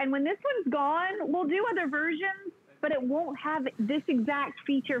else. And when this one's gone, we'll do other versions, but it won't have this exact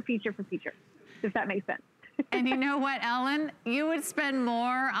feature for feature, if that makes sense. And you know what, Ellen? You would spend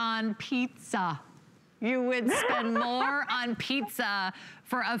more on pizza you would spend more on pizza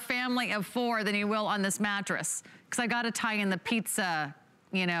for a family of 4 than you will on this mattress. Because I got to tie in the pizza,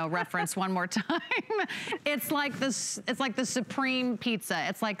 you know, reference one more time. It's like this, it's like the supreme pizza.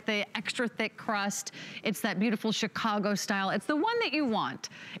 It's like the extra thick crust. It's that beautiful Chicago style. It's the one that you want.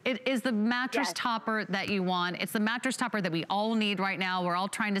 It is the mattress topper that you want. It's the mattress topper that we all need right now. We're all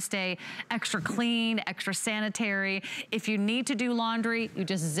trying to stay extra clean, extra sanitary. If you need to do laundry, you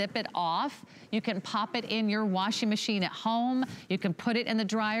just zip it off. You can pop it in your washing machine at home. You can put it in the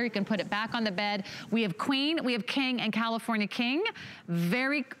dryer. You can put it back on the bed. We have Queen, we have King, and California King.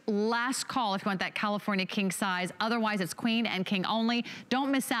 Very last call if you want that California King size. Otherwise, it's Queen and King only.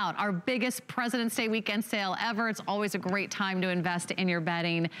 Don't miss out. Our biggest President's Day weekend sale ever. It's always a great time to invest in your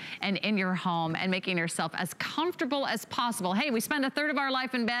bedding and in your home and making yourself as comfortable as possible. Hey, we spend a third of our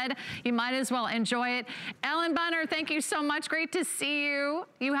life in bed. You might as well enjoy it. Ellen Bunner, thank you so much. Great to see you.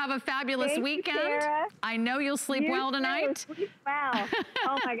 You have a fabulous weekend. Sarah. I know you'll sleep well tonight. Sleep well.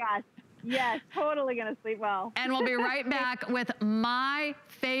 Oh my gosh. Yes, totally gonna sleep well. And we'll be right back with my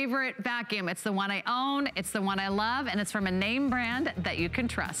favorite vacuum. It's the one I own, it's the one I love, and it's from a name brand that you can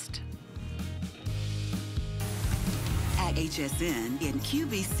trust. At HSN in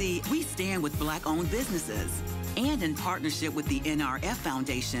QVC, we stand with Black-owned businesses. And in partnership with the NRF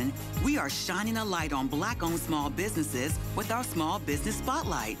Foundation, we are shining a light on Black-owned small businesses with our Small Business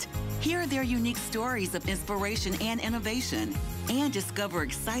Spotlight. Hear their unique stories of inspiration and innovation, and discover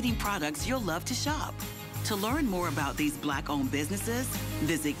exciting products you'll love to shop. To learn more about these Black-owned businesses,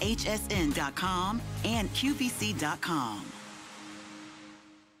 visit hsn.com and qvc.com.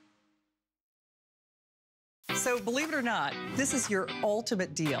 So believe it or not, this is your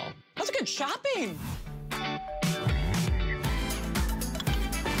ultimate deal. That's good shopping.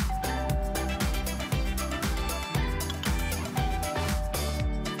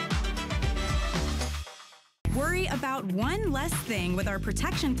 Worry about one less thing with our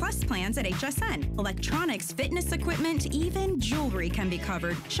Protection Plus plans at HSN. Electronics, fitness equipment, even jewelry can be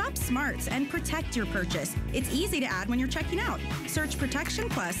covered. Shop smart and protect your purchase. It's easy to add when you're checking out. Search Protection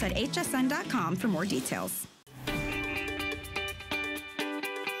Plus at hsn.com for more details.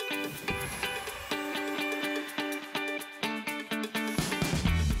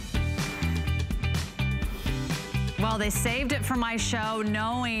 Well, they saved it for my show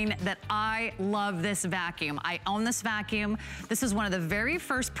knowing that I love this vacuum. I own this vacuum. This is one of the very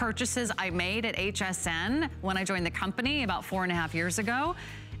first purchases I made at HSN when I joined the company about 4.5 years ago.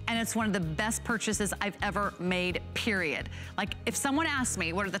 And it's one of the best purchases I've ever made, period. Like, if someone asked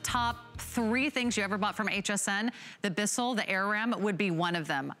me, what are the top 3 things you ever bought from HSN? The Bissell, the Air Ram would be one of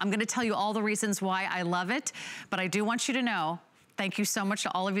them. I'm gonna tell you all the reasons why I love it, but I do want you to know, thank you so much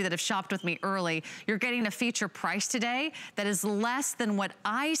to all of you that have shopped with me early. You're getting a feature price today that is less than what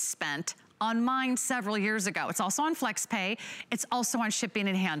I spent on mine several years ago. It's also on FlexPay. It's also on shipping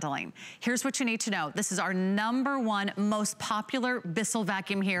and handling. Here's what you need to know. This is our #1 most popular Bissell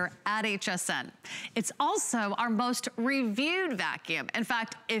vacuum here at HSN. It's also our most reviewed vacuum. In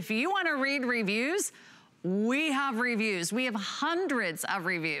fact, if you want to read reviews, we have reviews. We have hundreds of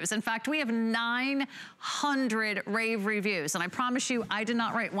reviews. In fact, we have 900 rave reviews. And I promise you, I did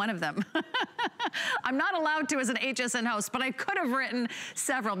not write one of them. I'm not allowed to as an HSN host, but I could have written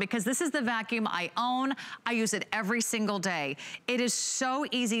several because this is the vacuum I own. I use it every single day. It is so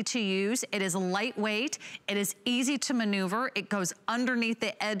easy to use. It is lightweight. It is easy to maneuver. It goes underneath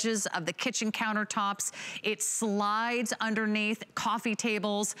the edges of the kitchen countertops. It slides underneath coffee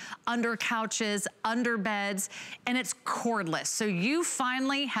tables, under couches, under beds, and it's cordless. So you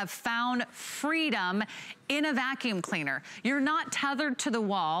finally have found freedom in a vacuum cleaner. You're not tethered to the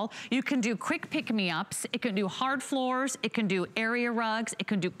wall. You can do quick pick-me-ups. It can do hard floors. It can do area rugs. It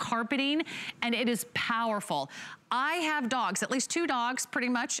can do carpeting, and it is powerful. I have dogs, at least 2 dogs pretty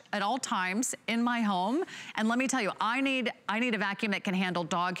much at all times in my home. And let me tell you, I need a vacuum that can handle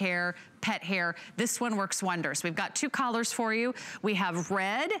dog hair, pet hair. This one works wonders. We've got 2 colors for you. We have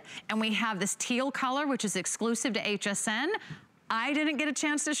red and we have this teal color, which is exclusive to HSN. I didn't get a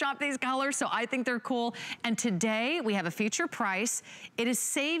chance to shop these colors, so I think they're cool. And today we have a feature price. It is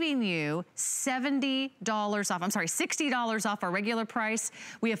saving you $60 off our regular price.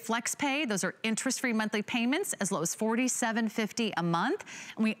 We have FlexPay. Those are interest-free monthly payments as low as $47.50 a month.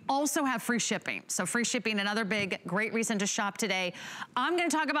 And we also have free shipping. So free shipping, another big, great reason to shop today. I'm gonna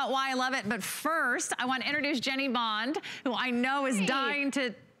talk about why I love it, but first I want to introduce Jenny Bond, who I know is dying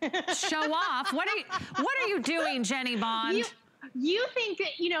to show off. What are you doing, Jenny Bond? you think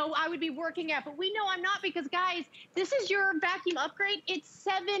that, you know, I would be working out, but we know I'm not, because guys, this is your vacuum upgrade. It's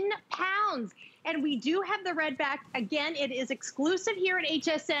 7 pounds. And we do have the red back. Again, it is exclusive here at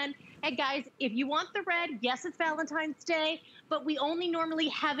HSN. And guys, if you want the red, yes, it's Valentine's Day, but we only normally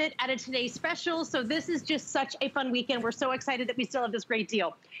have it at a Today Special. So this is just such a fun weekend. We're so excited that we still have this great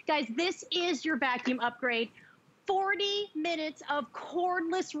deal. Guys, this is your vacuum upgrade. 40 minutes of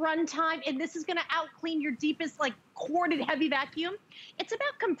cordless runtime, and this is gonna out clean your deepest, like, corded heavy vacuum. It's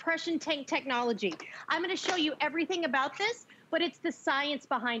about compression tank technology. I'm gonna show you everything about this, but it's the science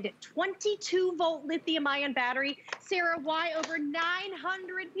behind it. 22-volt lithium-ion battery. Sarah, why over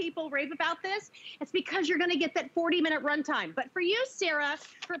 900 people rave about this? It's because you're gonna get that 40-minute runtime. But for you, Sarah,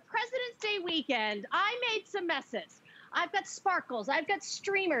 for President's Day weekend, I made some messes. I've got sparkles, I've got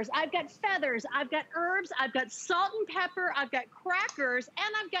streamers, I've got feathers, I've got herbs, I've got salt and pepper, I've got crackers,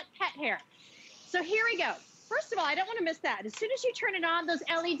 and I've got pet hair. So here we go. First of all, I don't want to miss that. As soon as you turn it on, those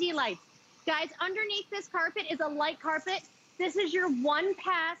LED lights. Guys, underneath this carpet is a light carpet. This is your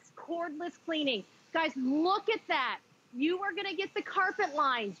one-pass cordless cleaning. Guys, look at that. You are going to get the carpet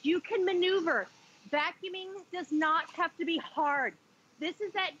lines. You can maneuver. Vacuuming does not have to be hard. This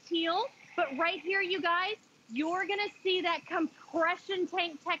is that teal, but right here, you guys, you're gonna see that compression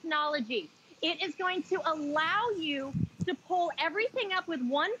tank technology. It is going to allow you to pull everything up with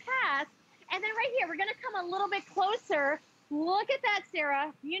one pass. And then right here, we're gonna come a little bit closer. Look at that,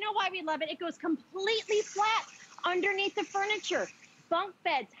 Sarah. You know why we love it. It goes completely flat underneath the furniture. Bunk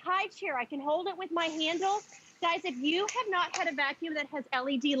beds, high chair. I can hold it with my handle. Guys, if you have not had a vacuum that has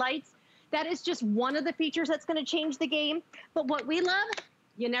LED lights, that is just one of the features that's gonna change the game. But what we love,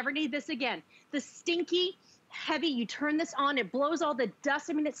 you never need this again. The stinky, heavy, you turn this on, it blows all the dust.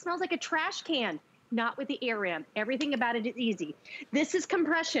 I mean, it smells like a trash can. Not with the air ram. Everything about it is easy. This is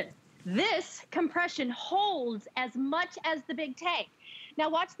compression. This compression holds as much as the big tank. Now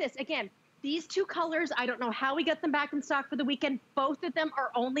watch this. Again, these two colors, I don't know how we got them back in stock for the weekend. Both of them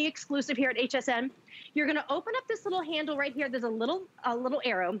are only exclusive here at HSN. You're gonna open up this little handle right here. There's a little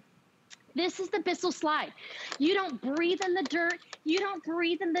arrow. This is the Bissell Slide. You don't breathe in the dirt. You don't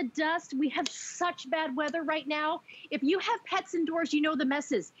breathe in the dust. We have such bad weather right now. If you have pets indoors, you know the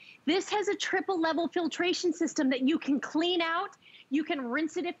messes. This has a triple level filtration system that you can clean out. You can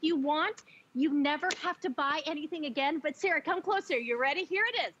rinse it if you want. You never have to buy anything again. But Sarah, come closer. You ready? Here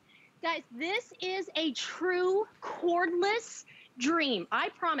it is. Guys, this is a true cordless dream. I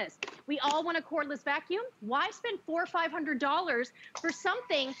promise. We all want a cordless vacuum. Why spend $400 or $500 for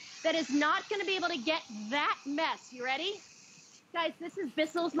something that is not going to be able to get that mess? You ready? Guys, this is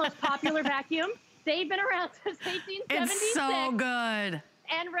Bissell's most popular vacuum. They've been around since 1876. It's so good.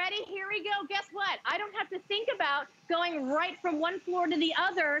 And ready? Here we go. Guess what? I don't have to think about going right from one floor to the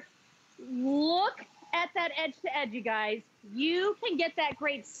other. Look at that edge to edge, you guys. You can get that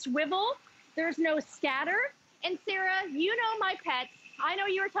great swivel. There's no scatter. And Sarah, you know my pets. I know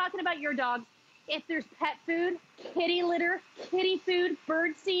you were talking about your dogs. If there's pet food, kitty litter, kitty food,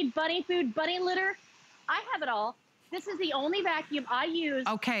 bird seed, bunny food, bunny litter, I have it all. This is the only vacuum I use.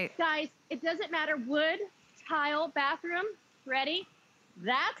 Okay. Guys, it doesn't matter, wood, tile, bathroom, ready?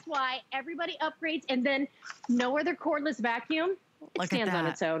 That's why everybody upgrades, and then no other cordless vacuum, it stands on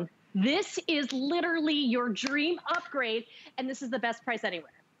its own. This is literally your dream upgrade, and this is the best price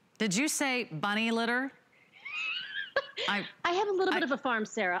anywhere. Did you say bunny litter? I have a little bit of a farm,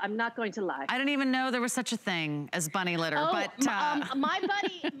 Sarah. I'm not going to lie. I didn't even know there was such a thing as bunny litter. Oh, but my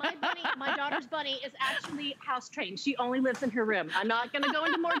daughter's bunny is actually house trained. She only lives in her room. I'm not going to go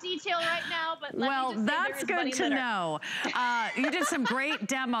into more detail right now, but well, that's good to know. You did some great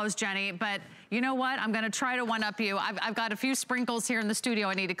demos, Jenny, but you know what? I'm going to try to one-up you. I've got a few sprinkles here in the studio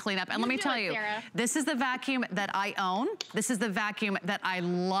I need to clean up. And let me tell you, this is the vacuum that I own. This is the vacuum that I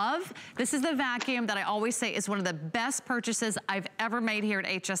love. This is the vacuum that I always say is one of the best purchases I've ever made here at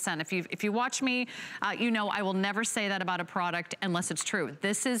HSN. If you watch me, you know I will never say that about a product unless it's true.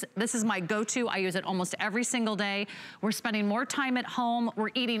 This is my go-to. I use it almost every single day. We're spending more time at home. We're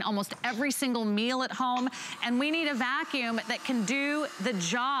eating almost every single meal at home. And we need a vacuum that can do the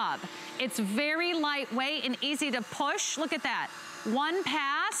job. It's very lightweight and easy to push. Look at that. One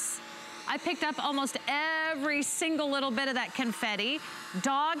pass. I picked up almost every single little bit of that confetti.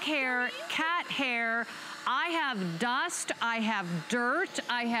 Dog hair, cat hair. I have dust, I have dirt,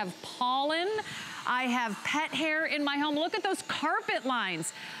 I have pollen, I have pet hair in my home. Look at those carpet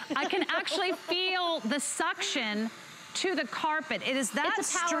lines. I can actually feel the suction to the carpet. It is that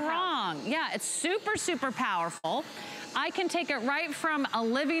strong. Yeah, it's super, super powerful. I can take it right from a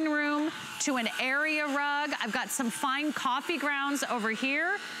living room to an area rug. I've got some fine coffee grounds over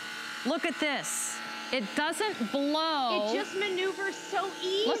here. Look at this. It doesn't blow. It just maneuvers so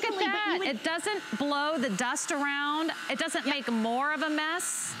easily. Look at that. It doesn't blow the dust around. It doesn't make more of a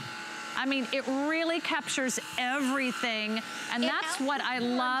mess. I mean, it really captures everything. And that's what I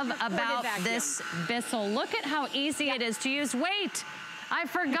love about this Bissell. Look at how easy it is to use. Wait, I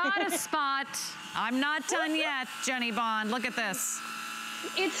forgot a spot. I'm not done yet, Jenny Bond. Look at this.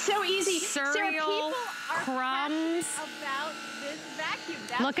 It's so easy. Cereal, crumbs. About this vacuum.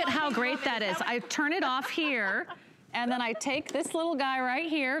 Look at how great that is. I turn it off here, and then I take this little guy right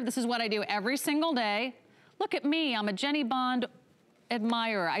here. This is what I do every single day. Look at me. I'm a Jenny Bond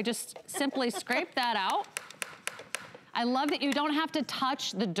admirer. I just simply scrape that out. I love that you don't have to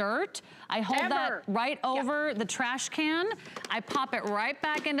touch the dirt. I hold that right over the trash can. I pop it right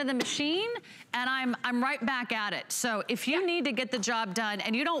back into the machine, and I'm right back at it. So if you need to get the job done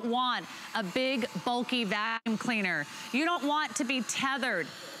and you don't want a big, bulky vacuum cleaner, you don't want to be tethered,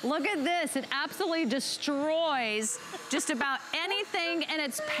 look at this. It absolutely destroys just about anything in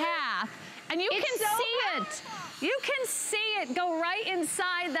its path. And you can see it. You can see it go right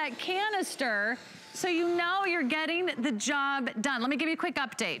inside that canister, so you know you're getting the job done. Let me give you a quick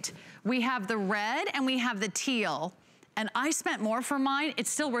update. We have the red and we have the teal. And I spent more for mine. It's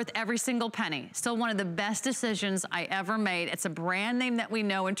still worth every single penny. Still one of the best decisions I ever made. It's a brand name that we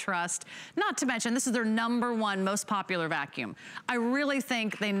know and trust. Not to mention, this is their #1 most popular vacuum. I really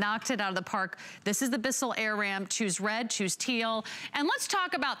think they knocked it out of the park. This is the Bissell Air Ram. Choose red, choose teal. And let's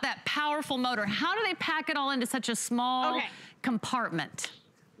talk about that powerful motor. How do they pack it all into such a small compartment?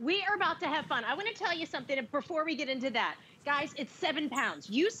 We are about to have fun. I want to tell you something before we get into that. Guys, it's 7 pounds.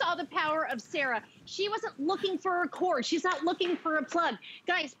 You saw the power of Sarah. She wasn't looking for a cord. She's not looking for a plug.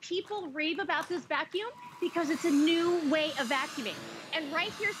 Guys, people rave about this vacuum because it's a new way of vacuuming. And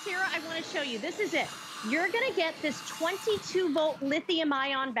right here, Sarah, I want to show you. This is it. You're going to get this 22-volt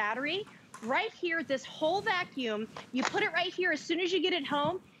lithium-ion battery. Right here, this whole vacuum, you put it right here. As soon as you get it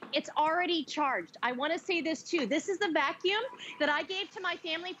home, it's already charged. I want to say this too. This is the vacuum that I gave to my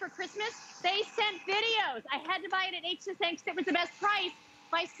family for Christmas. They sent videos. I had to buy it at HSN because it was the best price.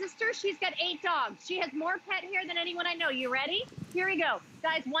 My sister, she's got 8 dogs. She has more pet hair than anyone I know. You ready? Here we go.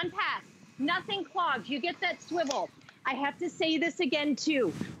 Guys, 1 pass. Nothing clogs. You get that swivel. I have to say this again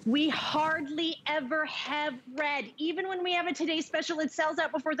too. We hardly ever have red. Even when we have a Today Special, it sells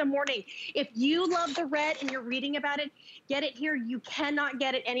out before the morning. If you love the red and you're reading about it, get it here. You cannot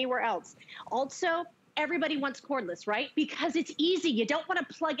get it anywhere else. Also, everybody wants cordless, right? Because it's easy. You don't want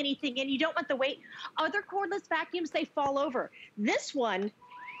to plug anything in. You don't want the weight. Other cordless vacuums, they fall over. This one,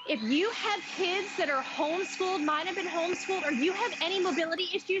 if you have kids that are homeschooled, mine have been homeschooled, or you have any mobility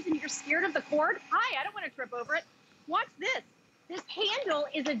issues and you're scared of the cord, hi, I don't want to trip over it. Watch this. This handle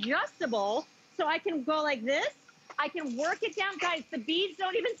is adjustable, so I can go like this. I can work it down. Guys, the beads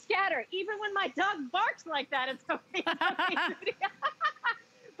don't even scatter. Even when my dog barks like that, it's okay.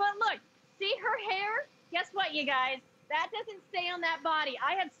 But look, see her hair? Guess what, you guys? That doesn't stay on that body.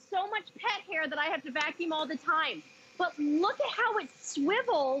 I have so much pet hair that I have to vacuum all the time. But look at how it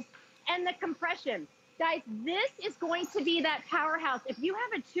swivels and the compression. Guys, this is going to be that powerhouse. If you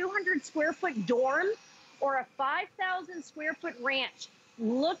have a 200 square foot dorm, or a 5,000 square foot ranch,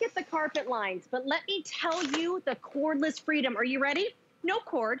 look at the carpet lines. But let me tell you the cordless freedom. Are you ready? No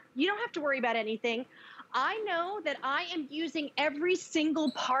cord. You don't have to worry about anything. I know that I am using every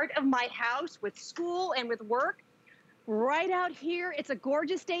single part of my house with school and with work. Right out here, it's a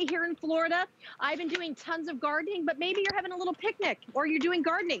gorgeous day here in Florida. I've been doing tons of gardening, but maybe you're having a little picnic or you're doing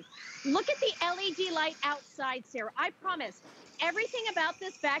gardening. Look at the LED light outside, Sarah. I promise, everything about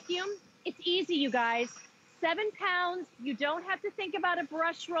this vacuum, it's easy, you guys. 7 pounds, you don't have to think about a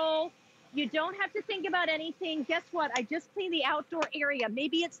brush roll. You don't have to think about anything. Guess what? I just cleaned the outdoor area.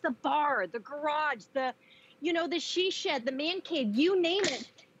 Maybe it's the bar, the garage, the she shed, the man cave, you name it.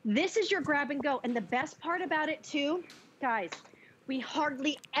 This is your grab and go. And the best part about it too, guys, we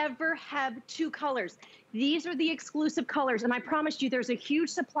hardly ever have 2 colors. These are the exclusive colors. And I promise you, there's a huge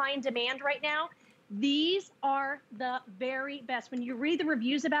supply and demand right now. These are the very best. When you read the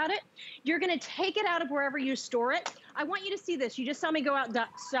reviews about it, you're going to take it out of wherever you store it. I want you to see this. You just saw me go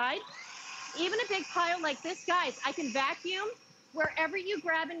outside. Even a big pile like this, guys, I can vacuum wherever you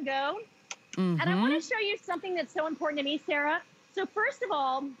grab and go. And I want to show you something that's so important to me, Sarah. So first of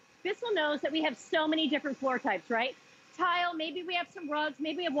all, Bissell knows that we have so many different floor types, right? Tile, maybe we have some rugs,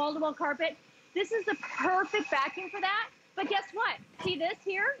 maybe we have wall-to-wall carpet. This is the perfect vacuum for that. But guess what? See this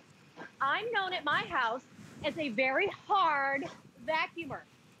here? I'm known at my house as a very hard vacuumer.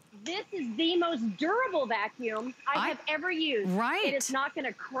 This is the most durable vacuum I have ever used. Right. It is not going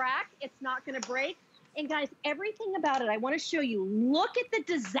to crack. It's not going to break. And guys, everything about it, I want to show you. Look at the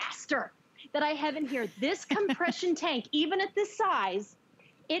disaster. that I have in here. This compression tank, even at this size,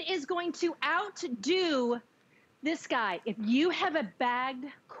 it is going to outdo this guy. If you have a bagged,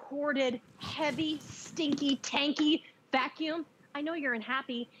 corded, heavy, stinky, tanky vacuum, I know you're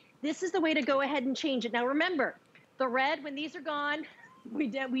unhappy. This is the way to go ahead and change it. Now remember, the red, when these are gone, we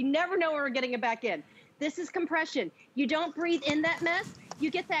never know when we're getting it back in. This is compression. You don't breathe in that mess. You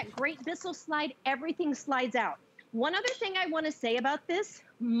get that great Bissell slide, everything slides out. One other thing I want to say about this,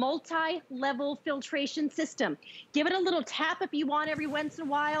 multi-level filtration system. Give it a little tap if you want every once in a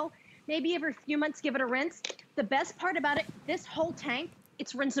while. Maybe every few months, give it a rinse. The best part about it, this whole tank,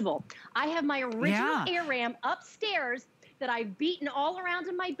 it's rinsable. I have my original air ram upstairs that I've beaten all around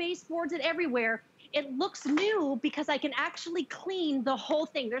in my baseboards and everywhere. It looks new because I can actually clean the whole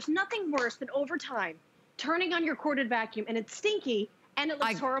thing. There's nothing worse than over time turning on your corded vacuum and it's stinky and it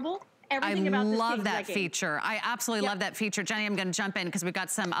looks horrible. Everything about this love that feature. I absolutely love that feature. Jenny, I'm gonna jump in because we've got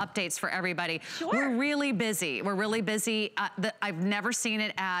some updates for everybody. Sure. We're really busy. We're really busy. I've never seen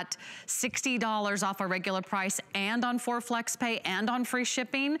it at $60 off a regular price and on 4 flex pay and on free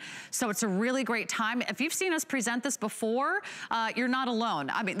shipping. So it's a really great time. If you've seen us present this before, you're not alone.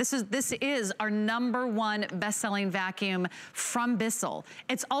 I mean, this is our #1 best-selling vacuum from Bissell.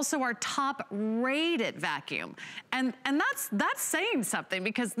 It's also our top rated vacuum. And that's saying something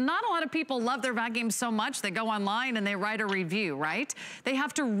because not a lot of people love their vacuum so much they go online and they write a review, right? They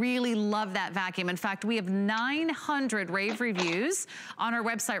have to really love that vacuum. In fact, we have 900 rave reviews on our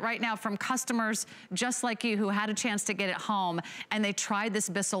website right now from customers just like you who had a chance to get it home and they tried this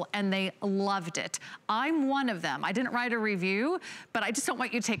Bissell and they loved it. I'm one of them. I didn't write a review, but I just don't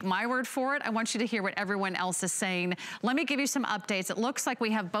want you to take my word for it. I want you to hear what everyone else is saying. Let me give you some updates. It looks like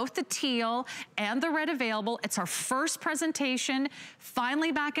we have both the teal and the red available. It's our first presentation,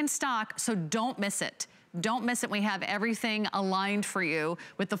 finally back in stock. So don't miss it. Don't miss it. We have everything aligned for you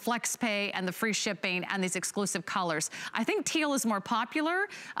with the flex pay and the free shipping and these exclusive colors. I think teal is more popular.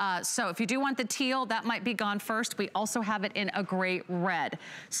 So if you do want the teal, that might be gone first. We also have it in a great red.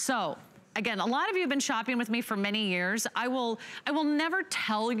 So again, a lot of you have been shopping with me for many years. I will never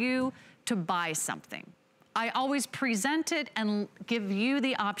tell you to buy something. I always present it and give you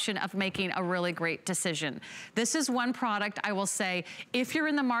the option of making a really great decision. This is one product I will say, if you're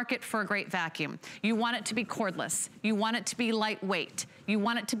in the market for a great vacuum, you want it to be cordless, you want it to be lightweight, you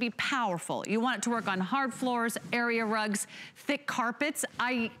want it to be powerful, you want it to work on hard floors, area rugs, thick carpets.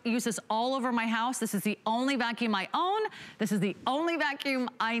 I use this all over my house. This is the only vacuum I own. This is the only vacuum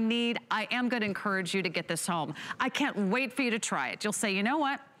I need. I am gonna encourage you to get this home. I can't wait for you to try it. You'll say, you know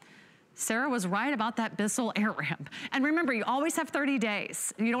what? Sarah was right about that Bissell air ramp. And remember, you always have 30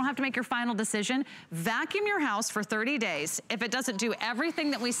 days. You don't have to make your final decision. Vacuum your house for 30 days. If it doesn't do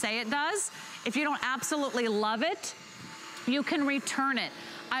everything that we say it does, if you don't absolutely love it, you can return it.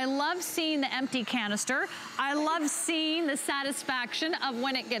 I love seeing the empty canister. I love seeing the satisfaction of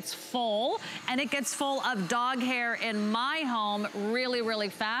when it gets full, and it gets full of dog hair in my home really, really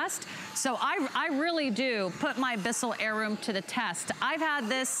fast. So I really do put my Bissell air room to the test. I've had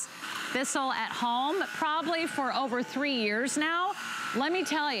this Bissell at home probably for over 3 years now. Let me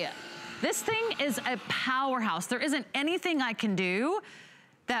tell you, this thing is a powerhouse. There isn't anything I can do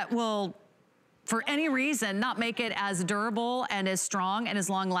that will, for any reason, not make it as durable and as strong and as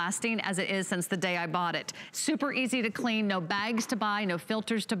long lasting as it is since the day I bought it. Super easy to clean, no bags to buy, no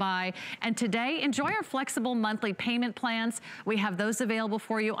filters to buy. And today, enjoy our flexible monthly payment plans. We have those available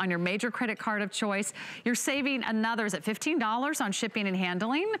for you on your major credit card of choice. You're saving another, is it $15 on shipping and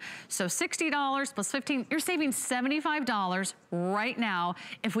handling? So $60 plus $15, you're saving $75 right now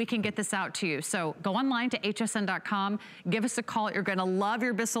if we can get this out to you. So go online to hsn.com, give us a call. You're gonna love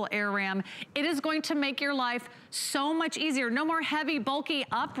your Bissell air ram. It is going to make your life so much easier. No more heavy, bulky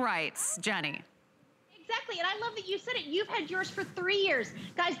uprights, Jenny. Exactly, and I love that you said it. You've had yours for 3 years.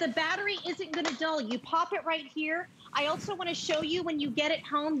 Guys, the battery isn't gonna dull. You pop it right here. I also wanna show you when you get it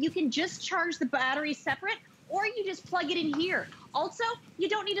home, you can just charge the battery separate, or you just plug it in here. Also, you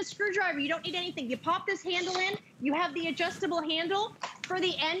don't need a screwdriver. You don't need anything. You pop this handle in. You have the adjustable handle. For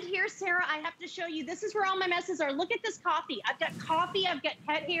the end here, Sarah, I have to show you, this is where all my messes are. Look at this coffee. I've got coffee, I've got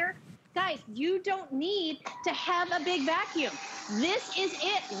pet hair. Guys, you don't need to have a big vacuum. This is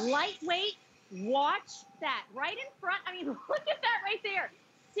it, lightweight. Watch that, right in front. I mean, look at that right there.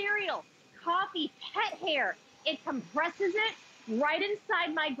 Cereal, coffee, pet hair. It compresses it right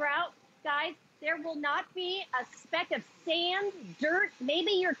inside my grout. Guys, there will not be a speck of sand, dirt.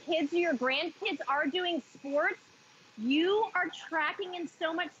 Maybe your kids or your grandkids are doing sports. You are tracking in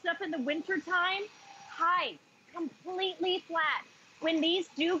so much stuff in the wintertime. Hide, completely flat. When these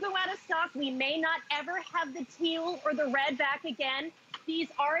do go out of stock, we may not ever have the teal or the red back again. These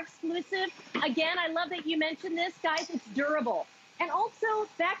are exclusive. Again, I love that you mentioned this, guys. It's durable. And also,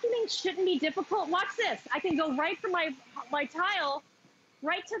 vacuuming shouldn't be difficult. Watch this. I can go right from my tile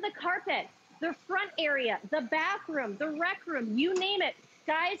right to the carpet, the front area, the bathroom, the rec room, you name it.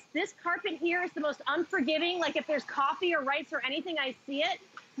 Guys, this carpet here is the most unforgiving. Like if there's coffee or rice or anything, I see it.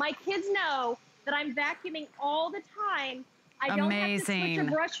 My kids know that I'm vacuuming all the time. I don't have to switch a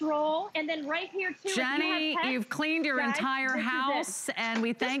brush roll. And then right here too, Jenny, you've cleaned your entire house, and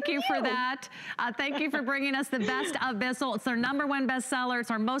we thank you for that. Thank you for bringing us the best of Bissell. It's their #1 bestseller.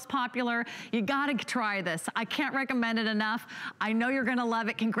 It's our most popular. You gotta try this. I can't recommend it enough. I know you're gonna love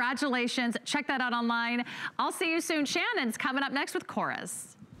it. Congratulations. Check that out online. I'll see you soon. Shannon's coming up next with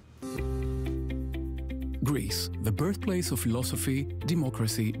Chorus. Greece, the birthplace of philosophy,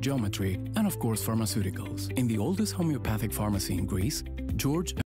 democracy, geometry, and of course pharmaceuticals. In the oldest homeopathic pharmacy in Greece, George